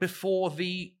suddenly, like before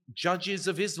the judges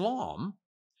of Islam,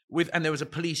 and there was a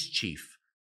police chief,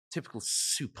 typical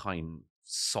supine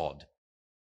sod,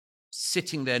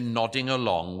 sitting there nodding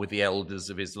along with the elders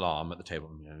of Islam at the table.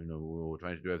 We're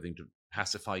trying to do everything to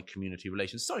pacify community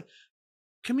relations. Sorry,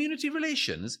 community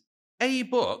relations? A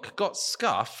book got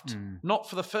scuffed, not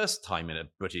for the first time in a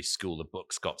British school, the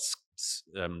books got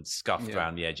scuffed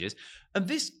around the edges. And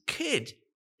this kid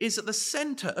is at the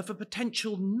center of a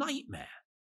potential nightmare.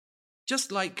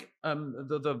 Just like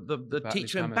the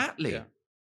teacher in Batley. Yeah.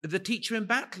 The teacher in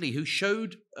Batley who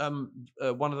showed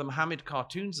one of the Muhammad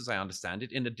cartoons, as I understand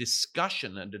it, in a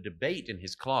discussion and a debate in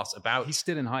his class about... He's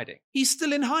still in hiding. He's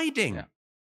still in hiding. Yeah.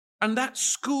 And that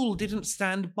school didn't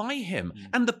stand by him.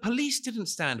 And the police didn't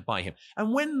stand by him.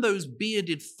 And when those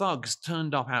bearded thugs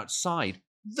turned up outside,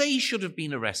 they should have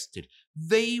been arrested.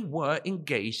 They were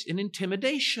engaged in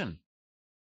intimidation.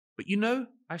 But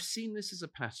I've seen this as a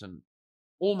pattern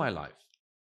all my life.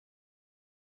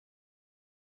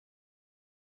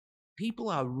 People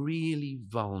are really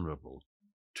vulnerable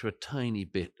to a tiny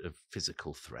bit of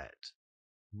physical threat.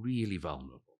 Really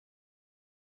vulnerable.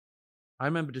 I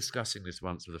remember discussing this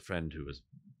once with a friend who was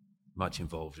much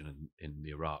involved in the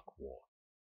Iraq war.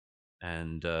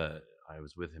 And I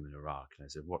was with him in Iraq, and I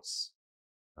said,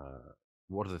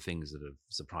 what are the things that have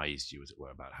surprised you, as it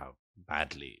were, about how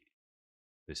badly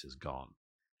this has gone?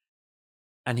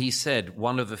 And he said,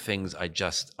 one of the things I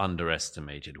just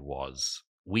underestimated was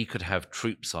we could have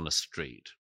troops on a street,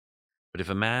 but if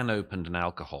a man opened an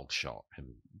alcohol shop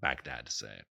in Baghdad,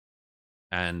 say,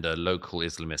 and a local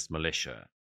Islamist militia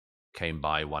came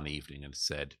by one evening and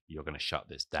said, you're going to shut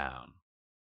this down,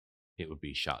 it would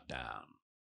be shut down.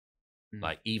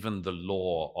 Like even the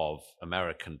law of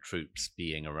American troops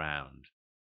being around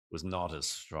was not as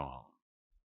strong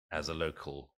as a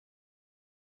local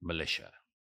militia.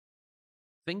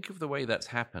 Think of the way that's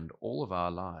happened all of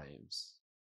our lives.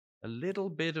 A little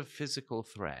bit of physical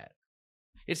threat.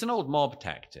 It's an old mob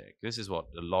tactic. This is what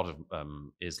a lot of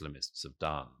Islamists have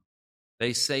done.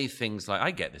 They say things like,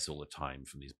 I get this all the time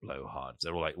from these blowhards.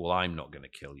 They're all like, well, I'm not going to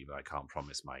kill you, but I can't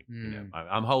promise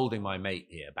I'm holding my mate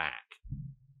here back.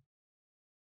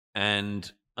 And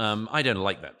I don't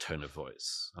like that tone of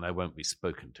voice, and I won't be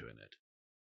spoken to in it.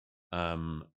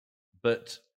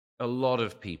 But a lot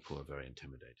of people are very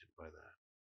intimidated by that.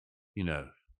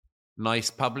 Nice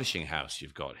publishing house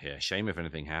you've got here. Shame if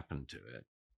anything happened to it.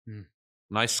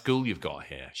 Nice school you've got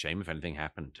here. Shame if anything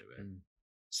happened to it.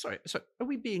 Sorry, are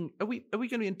we going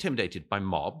to be intimidated by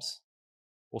mobs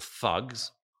or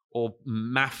thugs or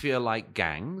mafia-like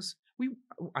gangs?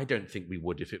 I don't think we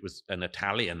would if it was an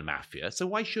Italian mafia. So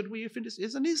why should we if it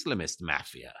is an Islamist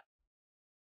mafia?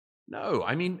 No,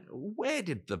 I mean, where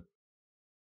did the...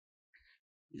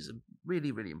 Is a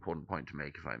really, really important point to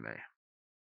make, if I may.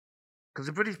 Because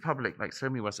the British public, like so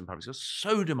many Western publics, are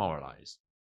so demoralized.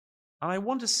 And I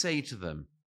want to say to them,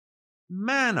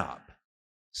 man up.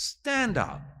 Stand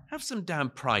up. Have some damn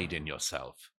pride in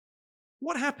yourself.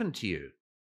 What happened to you?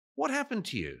 What happened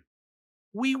to you?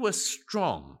 We were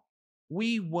strong.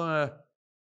 We were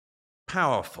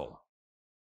powerful.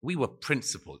 We were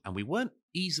principled, and we weren't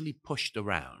easily pushed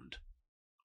around.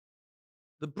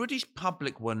 The British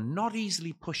public were not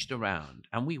easily pushed around,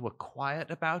 and we were quiet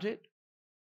about it.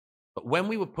 But when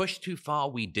we were pushed too far,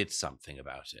 we did something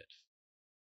about it.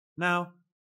 Now,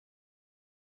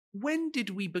 when did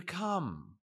we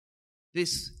become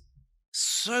this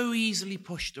so easily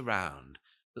pushed around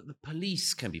that the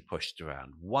police can be pushed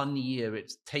around? 1 year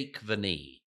it's take the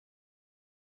knee.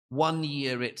 1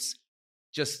 year it's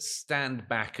just stand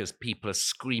back as people are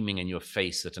screaming in your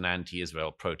face at an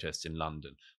anti-Israel protest in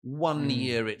London. 1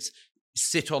 year it's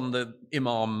sit on the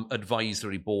Imam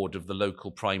advisory board of the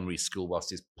local primary school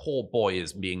whilst this poor boy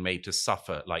is being made to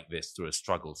suffer like this through a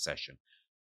struggle session.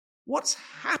 What's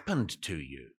happened to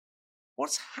you?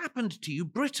 What's happened to you,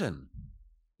 Britain?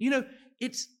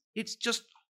 It's just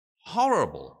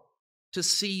horrible to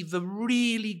see the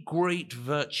really great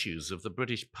virtues of the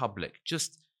British public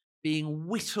just being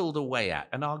whittled away at,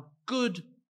 and our good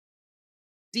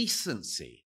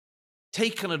decency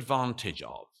taken advantage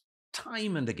of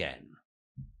time and again.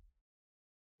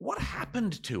 What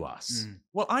happened to us?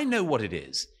 Well, I know what it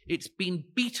is. It's been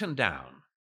beaten down.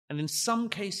 And in some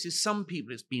cases, some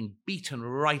people, it's been beaten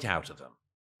right out of them.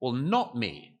 Well, not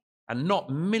me, and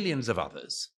not millions of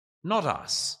others. Not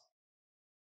us.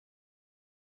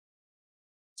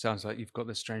 Sounds like you've got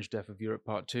the Strange Death of Europe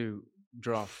Part 2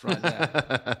 draft right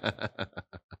there.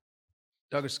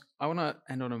 Douglas, I want to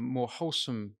end on a more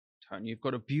wholesome tone. You've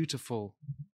got a beautiful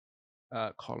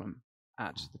column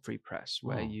at the Free Press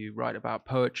where you write about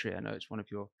poetry. I know it's one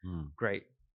of your great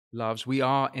loves. We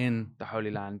are in the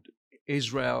Holy Land.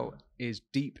 Israel is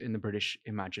deep in the British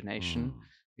imagination.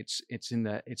 It's in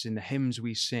the hymns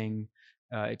we sing.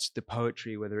 It's the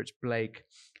poetry, whether it's Blake.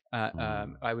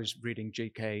 I was reading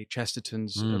G.K.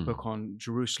 Chesterton's book on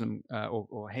Jerusalem,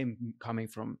 or him coming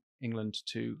from England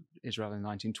to Israel in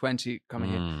 1920,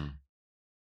 coming here.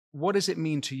 What does it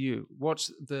mean to you? What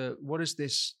does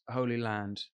this Holy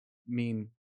Land mean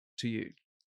to you?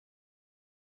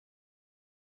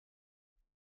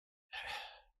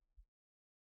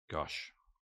 Gosh.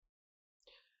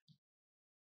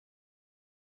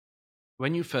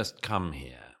 When you first come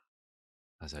here,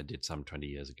 as I did some 20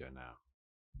 years ago now,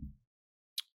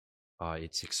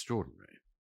 it's extraordinary.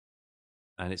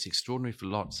 And it's extraordinary for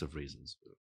lots of reasons.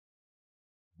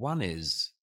 One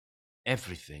is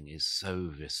everything is so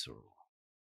visceral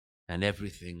and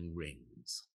everything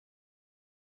rings.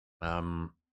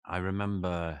 I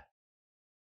remember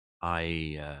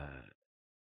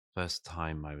first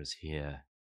time I was here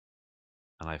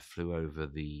and I flew over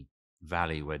the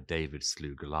valley where David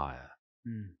slew Goliath.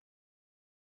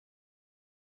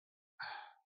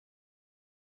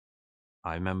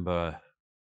 I remember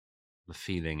the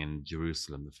feeling in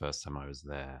Jerusalem the first time I was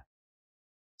there.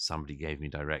 Somebody gave me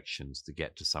directions to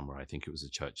get to somewhere. I think it was the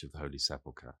Church of the Holy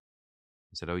Sepulchre.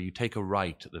 He said, you take a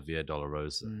right at the Via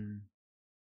Dolorosa.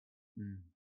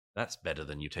 That's better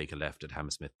than you take a left at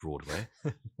Hammersmith Broadway.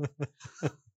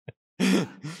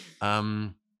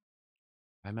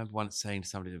 I remember once saying to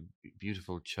somebody, a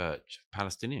beautiful church,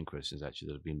 Palestinian Christians actually,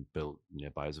 that had been built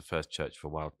nearby. It was the first church for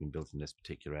a while, been built in this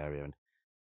particular area. And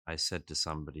I said to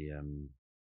somebody,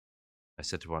 I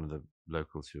said to one of the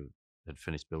locals who had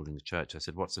finished building the church, I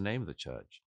said, what's the name of the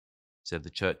church? He said,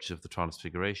 the Church of the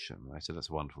Transfiguration. I said, that's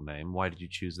a wonderful name. Why did you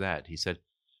choose that? He said,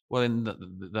 well, in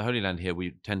the Holy Land here,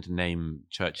 we tend to name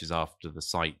churches after the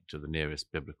site to the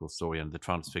nearest biblical story, and the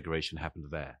Transfiguration happened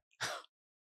there.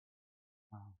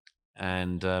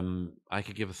 And I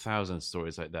could give 1,000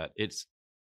 stories like that. It's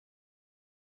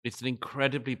an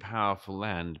incredibly powerful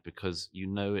land because you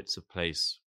know it's a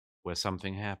place where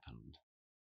something happened.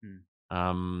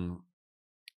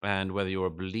 And whether you're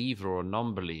a believer or a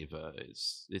non-believer,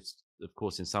 it's of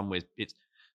course in some ways it's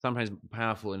sometimes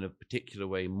powerful in a particular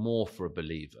way more for a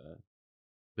believer,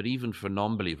 but even for a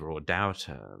non-believer or a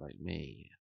doubter like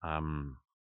me,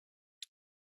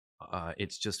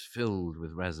 it's just filled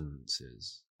with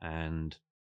resonances and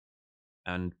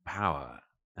power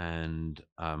and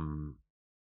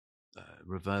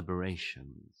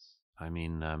reverberations. I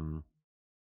mean,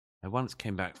 I once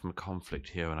came back from a conflict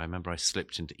here, and I remember I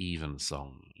slipped into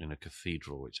evensong in a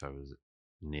cathedral which I was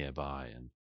nearby, and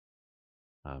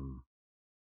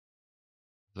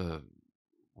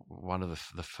one of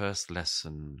the first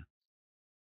lesson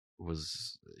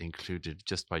was included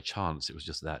just by chance. It was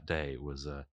just that day. It was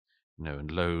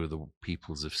and lo, the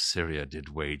peoples of Syria did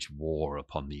wage war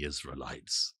upon the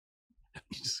Israelites.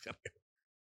 You just gotta go,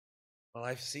 well,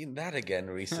 I've seen that again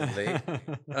recently.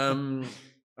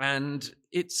 And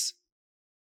it's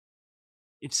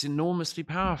enormously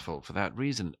powerful for that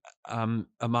reason,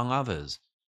 among others.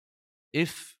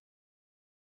 If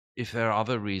there are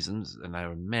other reasons, and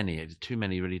there are many, too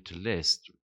many really to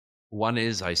list, one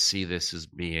is I see this as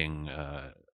being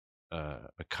a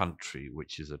country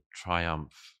which is a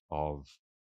triumph of,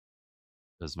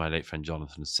 as my late friend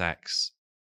Jonathan Sacks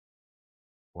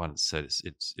once said,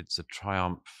 it's a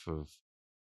triumph of,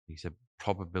 he said,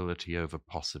 probability over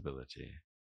possibility,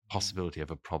 possibility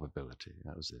over probability.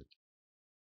 That was it.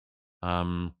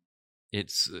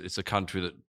 It's a country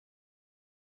that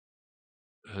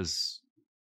has,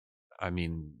 I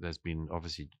mean, there's been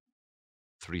obviously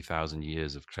 3,000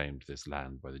 years of claim to this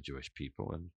land by the Jewish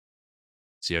people, and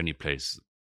it's the only place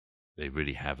they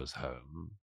really have as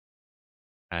home.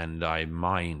 And I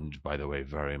mind, by the way,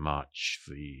 very much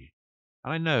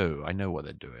and I know what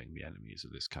they're doing, the enemies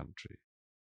of this country.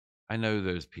 I know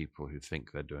those people who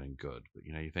think they're doing good, but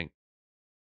you think,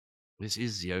 this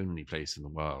is the only place in the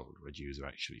world where Jews are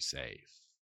actually safe.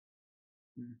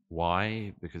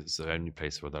 Why? Because it's the only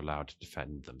place where they're allowed to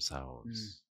defend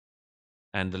themselves.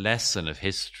 And the lesson of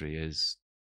history is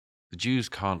the Jews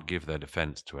can't give their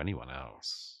defense to anyone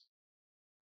else.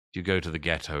 You go to the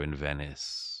ghetto in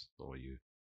Venice, or you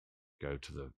go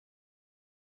to the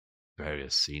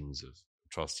various scenes of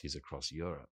atrocities across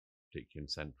Europe, particularly in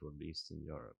Central and Eastern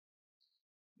Europe,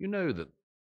 you know that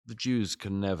the Jews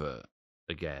can never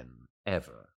again,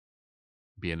 ever,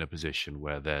 be in a position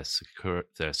where their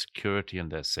security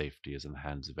and their safety is in the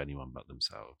hands of anyone but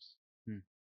themselves.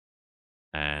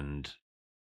 And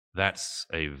that's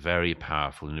a very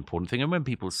powerful and important thing. And when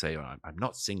people say, I'm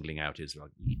not singling out Israel,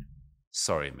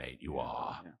 sorry, mate, you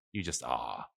are. Yeah. You just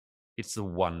are. It's the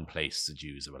one place the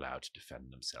Jews are allowed to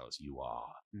defend themselves. You are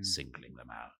singling them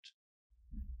out.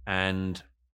 And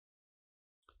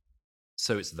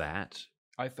so it's that.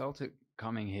 I felt it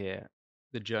coming here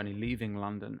the journey leaving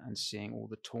London and seeing all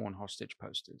the torn hostage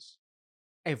posters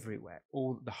everywhere,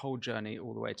 the whole journey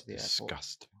all the way to the airport.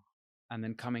 Disgusting. And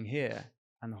then coming here,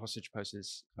 and the hostage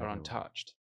posters are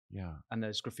untouched. Yeah. And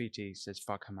there's graffiti says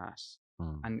 "fuck Hamas."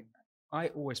 Mm. And I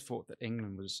always thought that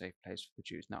England was a safe place for the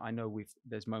Jews. Now I know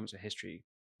there's moments of history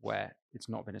where it's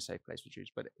not been a safe place for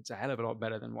Jews, but it's a hell of a lot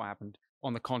better than what happened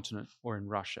on the continent or in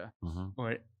Russia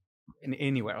or in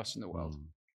anywhere else in the world.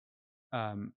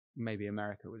 Maybe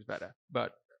America was better,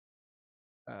 but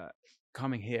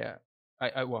coming here,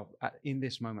 in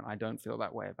this moment, I don't feel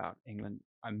that way about England.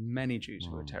 Many Jews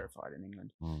who are terrified in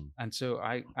England. And so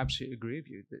I absolutely agree with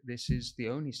you that this is the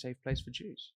only safe place for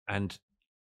Jews. And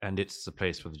it's the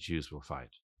place where the Jews will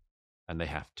fight, and they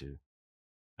have to.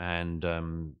 And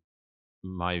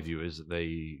my view is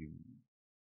that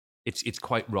it's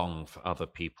quite wrong for other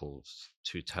peoples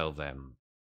to tell them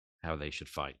how they should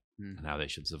fight and how they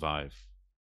should survive.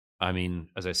 I mean,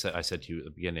 as I said to you at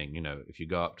the beginning, if you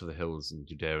go up to the hills in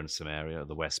Judea and Samaria,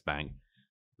 the West Bank,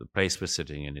 the place we're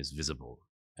sitting in is visible.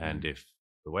 And if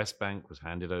the West Bank was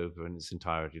handed over in its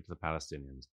entirety to the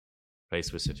Palestinians, the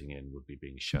place we're sitting in would be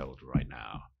being shelled right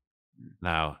now.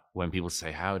 Now, when people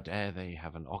say, how dare they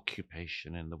have an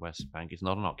occupation in the West Bank? It's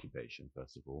not an occupation,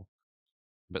 first of all.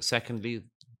 But secondly,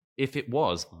 if it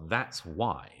was, that's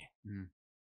why.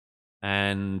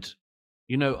 And,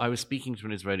 I was speaking to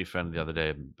an Israeli friend the other day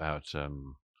about,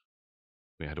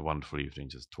 we had a wonderful evening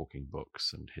just talking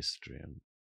books and history and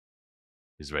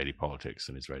Israeli politics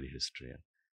and Israeli history.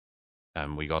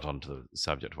 And we got onto the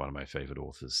subject of one of my favorite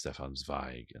authors, Stefan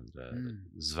Zweig. And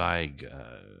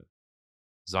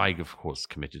Zweig, of course,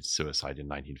 committed suicide in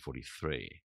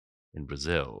 1943 in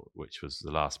Brazil, which was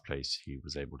the last place he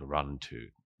was able to run to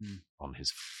on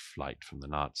his flight from the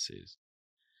Nazis.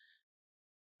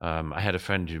 I had a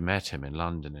friend who met him in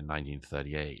London in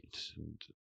 1938, and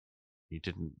he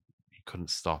couldn't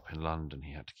stop in London.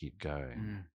 He had to keep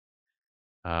going.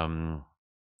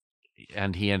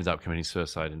 And he ended up committing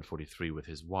suicide in 1943 with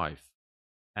his wife.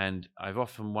 And I've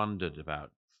often wondered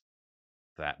about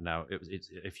that. Now, it's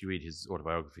if you read his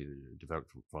autobiography, Die Welt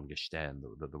von gestern,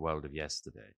 the world of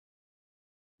yesterday,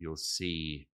 you'll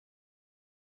see,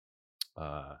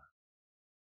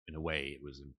 in a way, it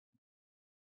was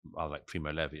like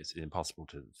Primo Levi. It's impossible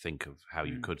to think of how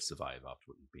you could survive after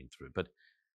what you've been through. But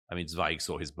I mean, Zweig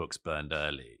saw his books burned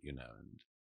early, and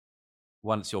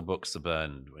once your books are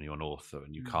burned when you're an author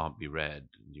and you can't be read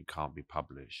and you can't be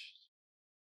published,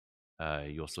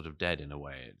 you're sort of dead in a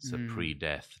way. It's a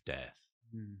pre-death death.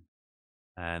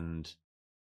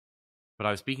 But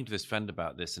I was speaking to this friend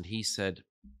about this, and he said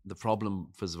the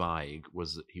problem for Zweig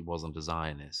was that he wasn't a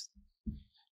Zionist.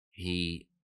 He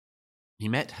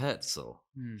met Herzl,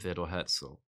 Theodor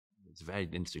Herzl. It's a very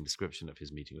interesting description of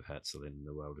his meeting with Herzl in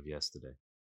The World of Yesterday.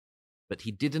 But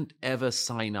he didn't ever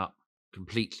sign up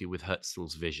completely with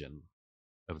Herzl's vision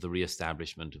of the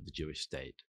reestablishment of the Jewish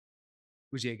state.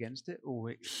 Was he against it?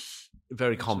 Or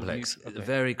very complex, a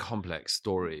very complex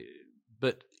story.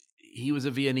 But he was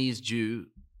a Viennese Jew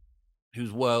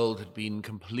whose world had been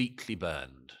completely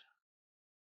burned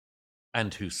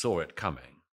and who saw it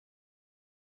coming.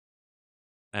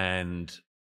 And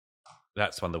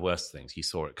that's one of the worst things. He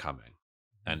saw it coming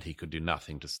and he could do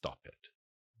nothing to stop it.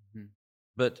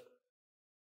 But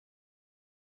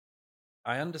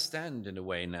I understand in a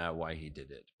way now why he did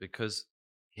it, because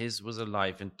his was a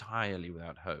life entirely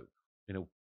without hope, in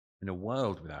a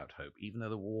world without hope, even though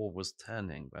the war was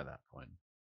turning by that point,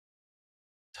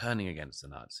 turning against the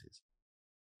Nazis.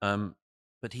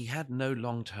 But he had no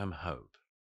long-term hope.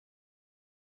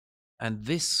 And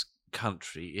this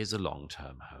country is a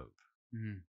long-term hope.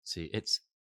 See,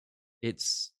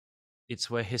 it's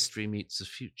where history meets the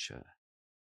future.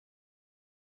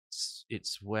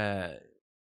 It's where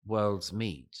worlds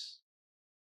meet.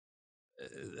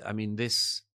 I mean,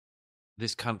 this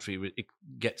country, it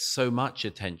gets so much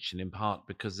attention in part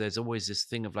because there's always this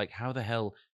thing of like, how the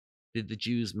hell did the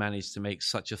Jews manage to make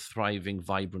such a thriving,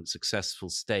 vibrant, successful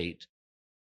state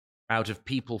out of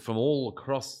people from all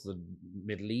across the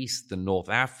Middle East and North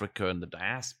Africa and the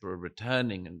diaspora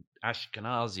returning, and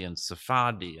Ashkenazi and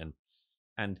Sephardi,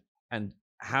 and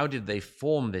how did they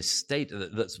form this state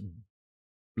that's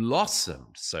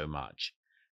blossomed so much,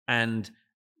 and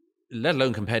let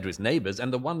alone compared to its neighbors,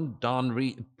 and the one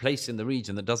darn place in the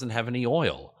region that doesn't have any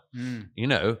oil,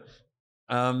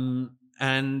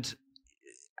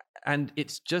 and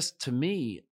it's just, to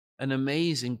me, an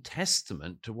amazing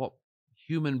testament to what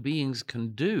human beings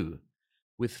can do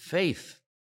with faith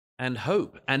and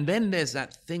hope. And then there's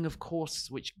that thing, of course,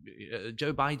 which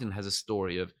Joe Biden has a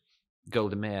story of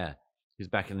Golda Meir, who's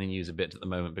back in the news a bit at the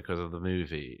moment because of the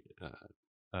movie.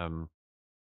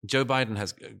 Joe Biden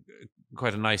has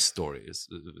quite a nice story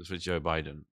for Joe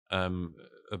Biden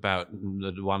about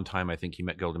the one time I think he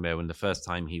met Golda Meir when the first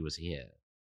time he was here,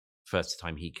 first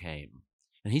time he came.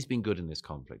 And he's been good in this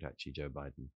conflict, actually, Joe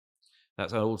Biden.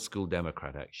 That's an old school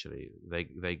Democrat, actually.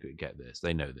 They get this.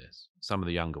 They know this. Some of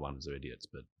the younger ones are idiots,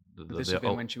 but this had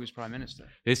been when she was prime minister.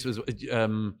 This was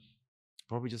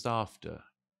probably just after.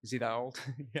 Is he that old?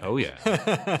 Yeah. Oh yeah,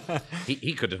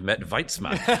 he could have met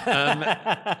Weitzman.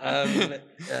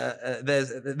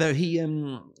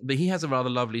 He has a rather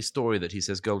lovely story that he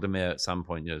says Golda Meir at some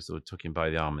point, sort of took him by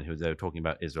the arm, and they were talking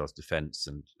about Israel's defense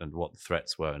and what the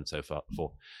threats were and so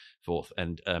forth.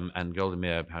 And Golda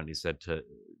Meir apparently said took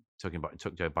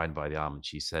Joe Biden by the arm, and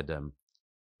she said,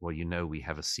 "Well, we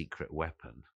have a secret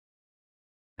weapon,"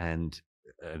 and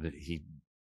he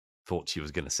thought she was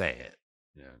going to say it.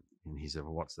 And he said,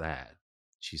 "Well, what's that?"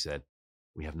 She said,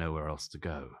 "We have nowhere else to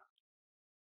go."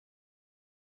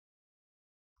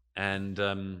 And,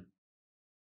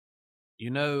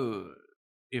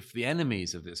 if the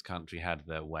enemies of this country had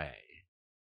their way,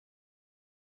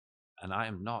 and I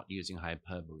am not using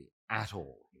hyperbole at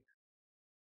all,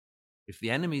 if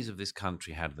the enemies of this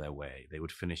country had their way, they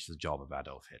would finish the job of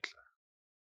Adolf Hitler.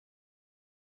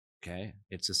 Okay?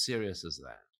 It's as serious as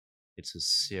that. It's as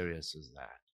serious as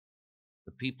that.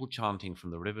 The people chanting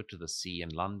from the river to the sea in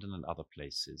London and other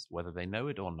places, whether they know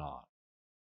it or not,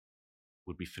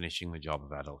 would be finishing the job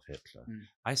of Adolf Hitler.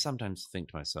 I sometimes think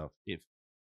to myself,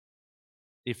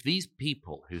 if these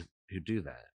people who do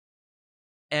that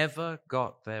ever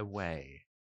got their way,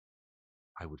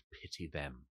 I would pity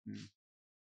them,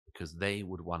 because they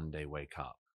would one day wake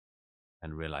up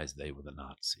and realize they were the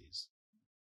Nazis.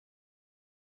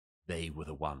 They were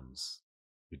the ones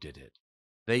who did it.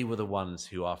 They were the ones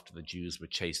who, after the Jews were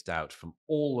chased out from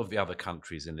all of the other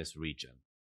countries in this region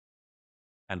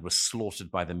and were slaughtered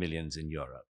by the millions in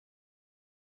Europe,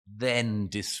 then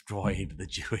destroyed the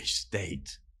Jewish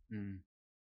state.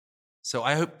 So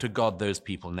I hope to God those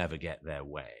people never get their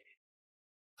way,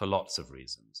 for lots of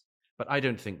reasons. But I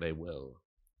don't think they will,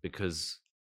 because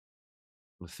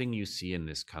the thing you see in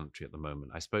this country at the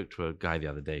moment, I spoke to a guy the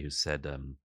other day who said,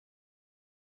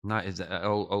 is an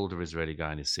older Israeli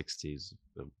guy in his 60s,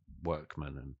 a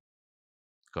workman, and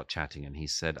got chatting, and he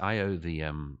said, I owe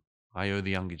the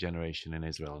younger generation in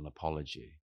Israel an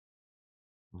apology.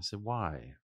 And I said,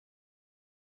 why?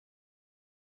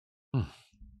 It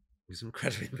was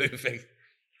incredibly moving.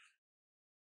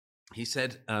 He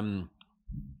said,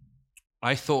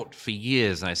 I thought for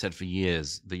years, and I said for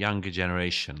years, the younger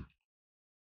generation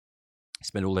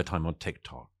spend all their time on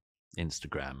TikTok,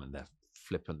 Instagram, and they're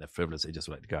flippant, they're frivolous, they just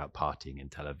like to go out partying in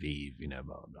Tel Aviv, blah,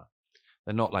 blah, blah.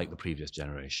 They're not like the previous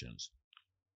generations.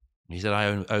 He said,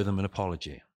 I owe them an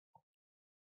apology.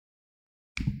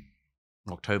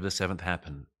 October the 7th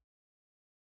happened.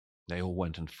 They all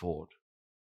went and fought.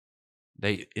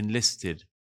 They enlisted,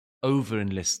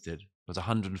 over-enlisted, was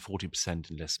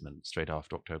 140% enlistment straight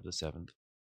after October the 7th.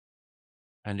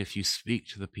 And if you speak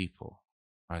to the people,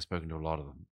 I've spoken to a lot of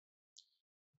them,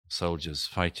 soldiers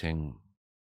fighting,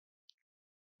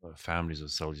 families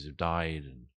of soldiers who died,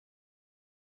 and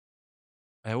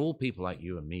they're all people like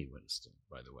you and me, Winston,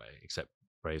 by the way, except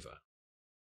braver.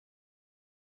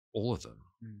 All of them.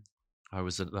 I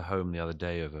was at the home the other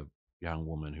day of a young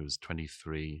woman who was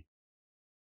 23.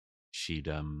 She'd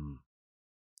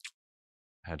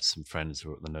had some friends who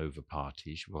were at the Nova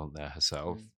party. She wasn't there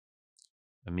herself.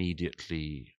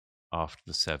 Immediately after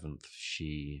the 7th,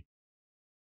 she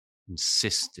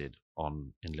insisted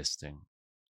on enlisting.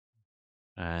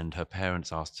 And her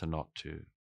parents asked her not to.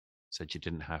 Said she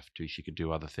didn't have to. She could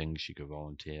do other things. She could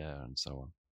volunteer and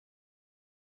so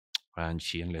on. And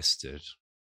she enlisted.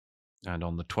 And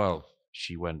on the 12th,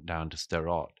 she went down to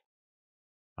Sderot.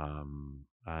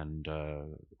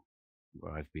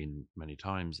 I've been many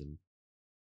times, and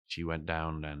she went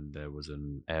down, and there was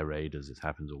an air raid, as it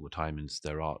happens all the time in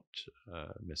Sderot,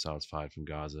 missiles fired from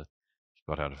Gaza. She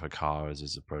got out of her car, as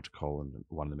is the protocol, and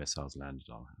one of the missiles landed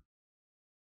on her.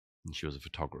 And she was a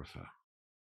photographer.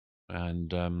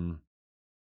 And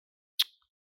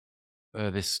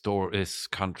this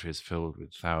country is filled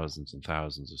with thousands and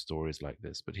thousands of stories like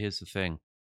this. But here's the thing.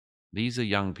 These are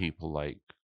young people like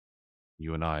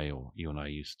you and I, or you and I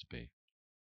used to be.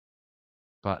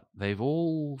 But they've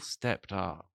all stepped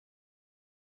up.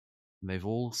 And they've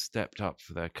all stepped up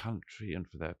for their country and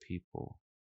for their people.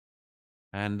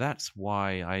 And that's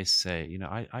why I say,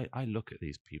 I look at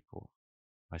these people.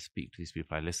 I speak to these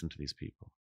people. I listen to these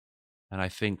people. And I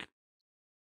think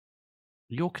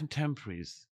your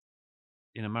contemporaries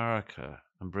in America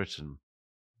and Britain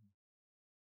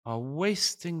are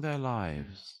wasting their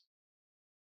lives,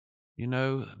 You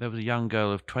know, there was a young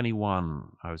girl of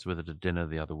 21. I was with at a dinner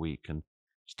the other week, and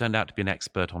she turned out to be an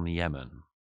expert on Yemen,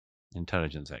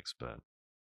 intelligence expert.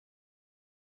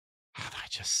 And I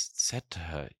just said to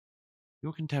her,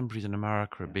 your contemporaries in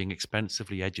America are being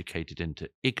expensively educated into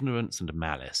ignorance and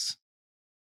malice.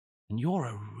 And you're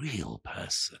a real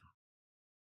person.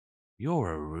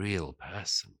 You're a real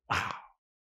person. Wow.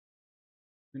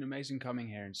 It's been amazing coming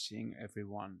here and seeing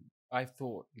everyone. I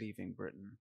thought leaving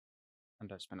Britain,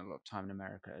 and I've spent a lot of time in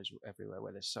America, as everywhere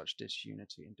where there's such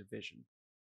disunity and division,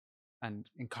 and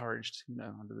encouraged,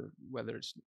 whether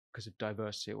it's because of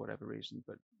diversity or whatever reason,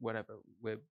 but whatever,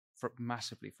 we're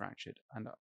massively fractured, and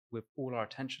with all our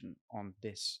attention on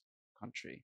this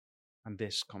country and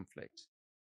this conflict,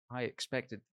 I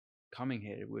expected coming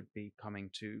here it would be coming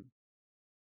to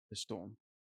the storm,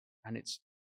 and it's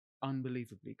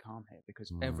unbelievably calm here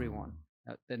because everyone,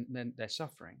 then they're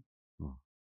suffering,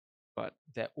 but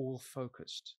they're all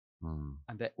focused,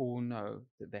 and they all know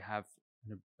that they have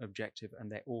an objective, and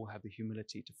they all have the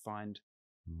humility to find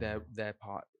their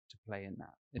part to play in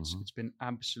that. It's been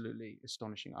absolutely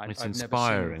astonishing. It's I've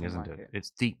inspiring, never seen isn't like it?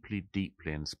 It's deeply,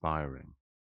 deeply inspiring,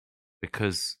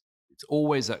 because it's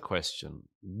always that question: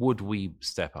 would we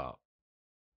step up?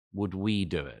 Would we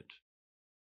do it?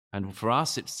 And for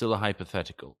us, it's still a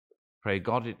hypothetical. Pray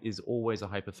God, it is always a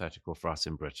hypothetical for us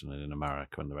in Britain and in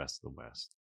America and the rest of the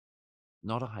West.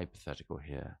 Not a hypothetical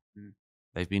here.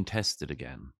 They've been tested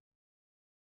again.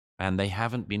 And they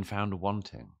haven't been found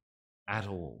wanting at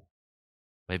all.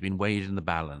 They've been weighed in the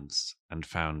balance and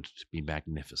found to be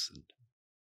magnificent.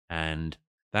 And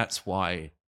that's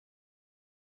why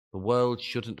the world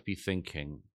shouldn't be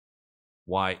thinking,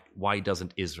 why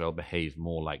doesn't Israel behave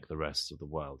more like the rest of the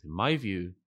world? In my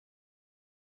view,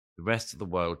 the rest of the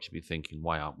world should be thinking,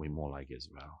 why aren't we more like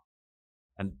Israel?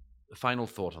 And the final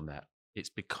thought on that, it's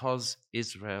because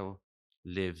Israel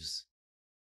lives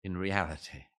in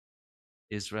reality.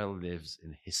 Israel lives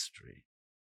in history.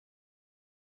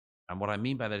 And what I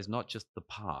mean by that is not just the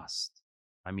past.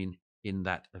 I mean, in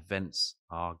that events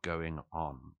are going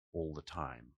on all the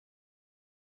time.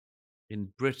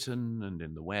 In Britain and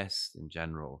in the West in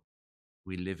general,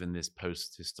 we live in this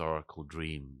post-historical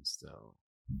dream still,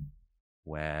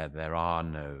 where there are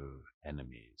no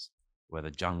enemies, where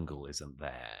the jungle isn't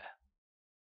there.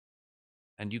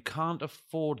 And you can't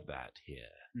afford that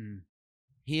here.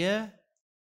 Here,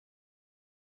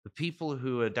 the people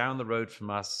who are down the road from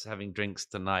us having drinks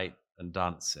tonight and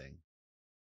dancing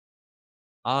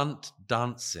aren't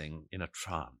dancing in a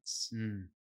trance.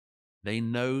 They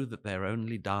know that they're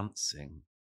only dancing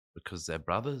because their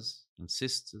brothers and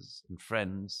sisters and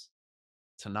friends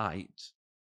tonight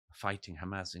are fighting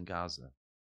Hamas in Gaza,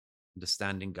 and are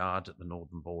standing guard at the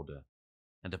northern border,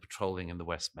 and are patrolling in the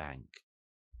West Bank.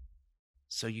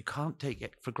 So you can't take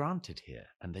it for granted here,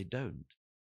 and they don't,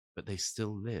 but they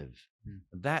still live.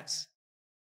 And that's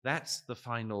the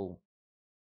final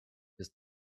just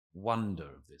wonder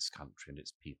of this country and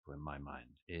its people, in my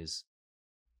mind, is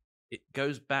it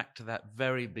goes back to that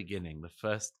very beginning, the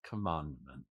first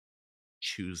commandment: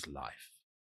 choose life.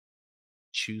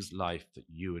 Choose life that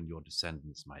you and your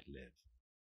descendants might live.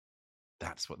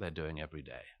 That's what they're doing every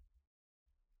day.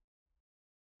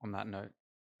 On that note,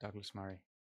 Douglas Murray,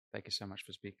 thank you so much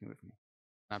for speaking with me.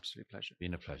 Absolute pleasure.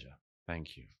 Been a pleasure.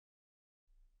 Thank you.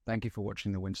 Thank you for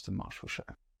watching The Winston Marshall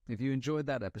Show. If you enjoyed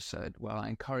that episode, well, I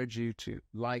encourage you to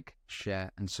like,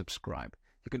 share, and subscribe.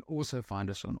 You can also find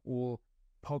us on all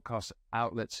podcast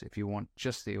outlets if you want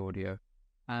just the audio,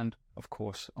 and, of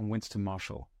course, on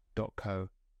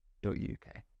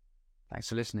winstonmarshall.co.uk. Thanks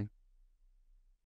for listening.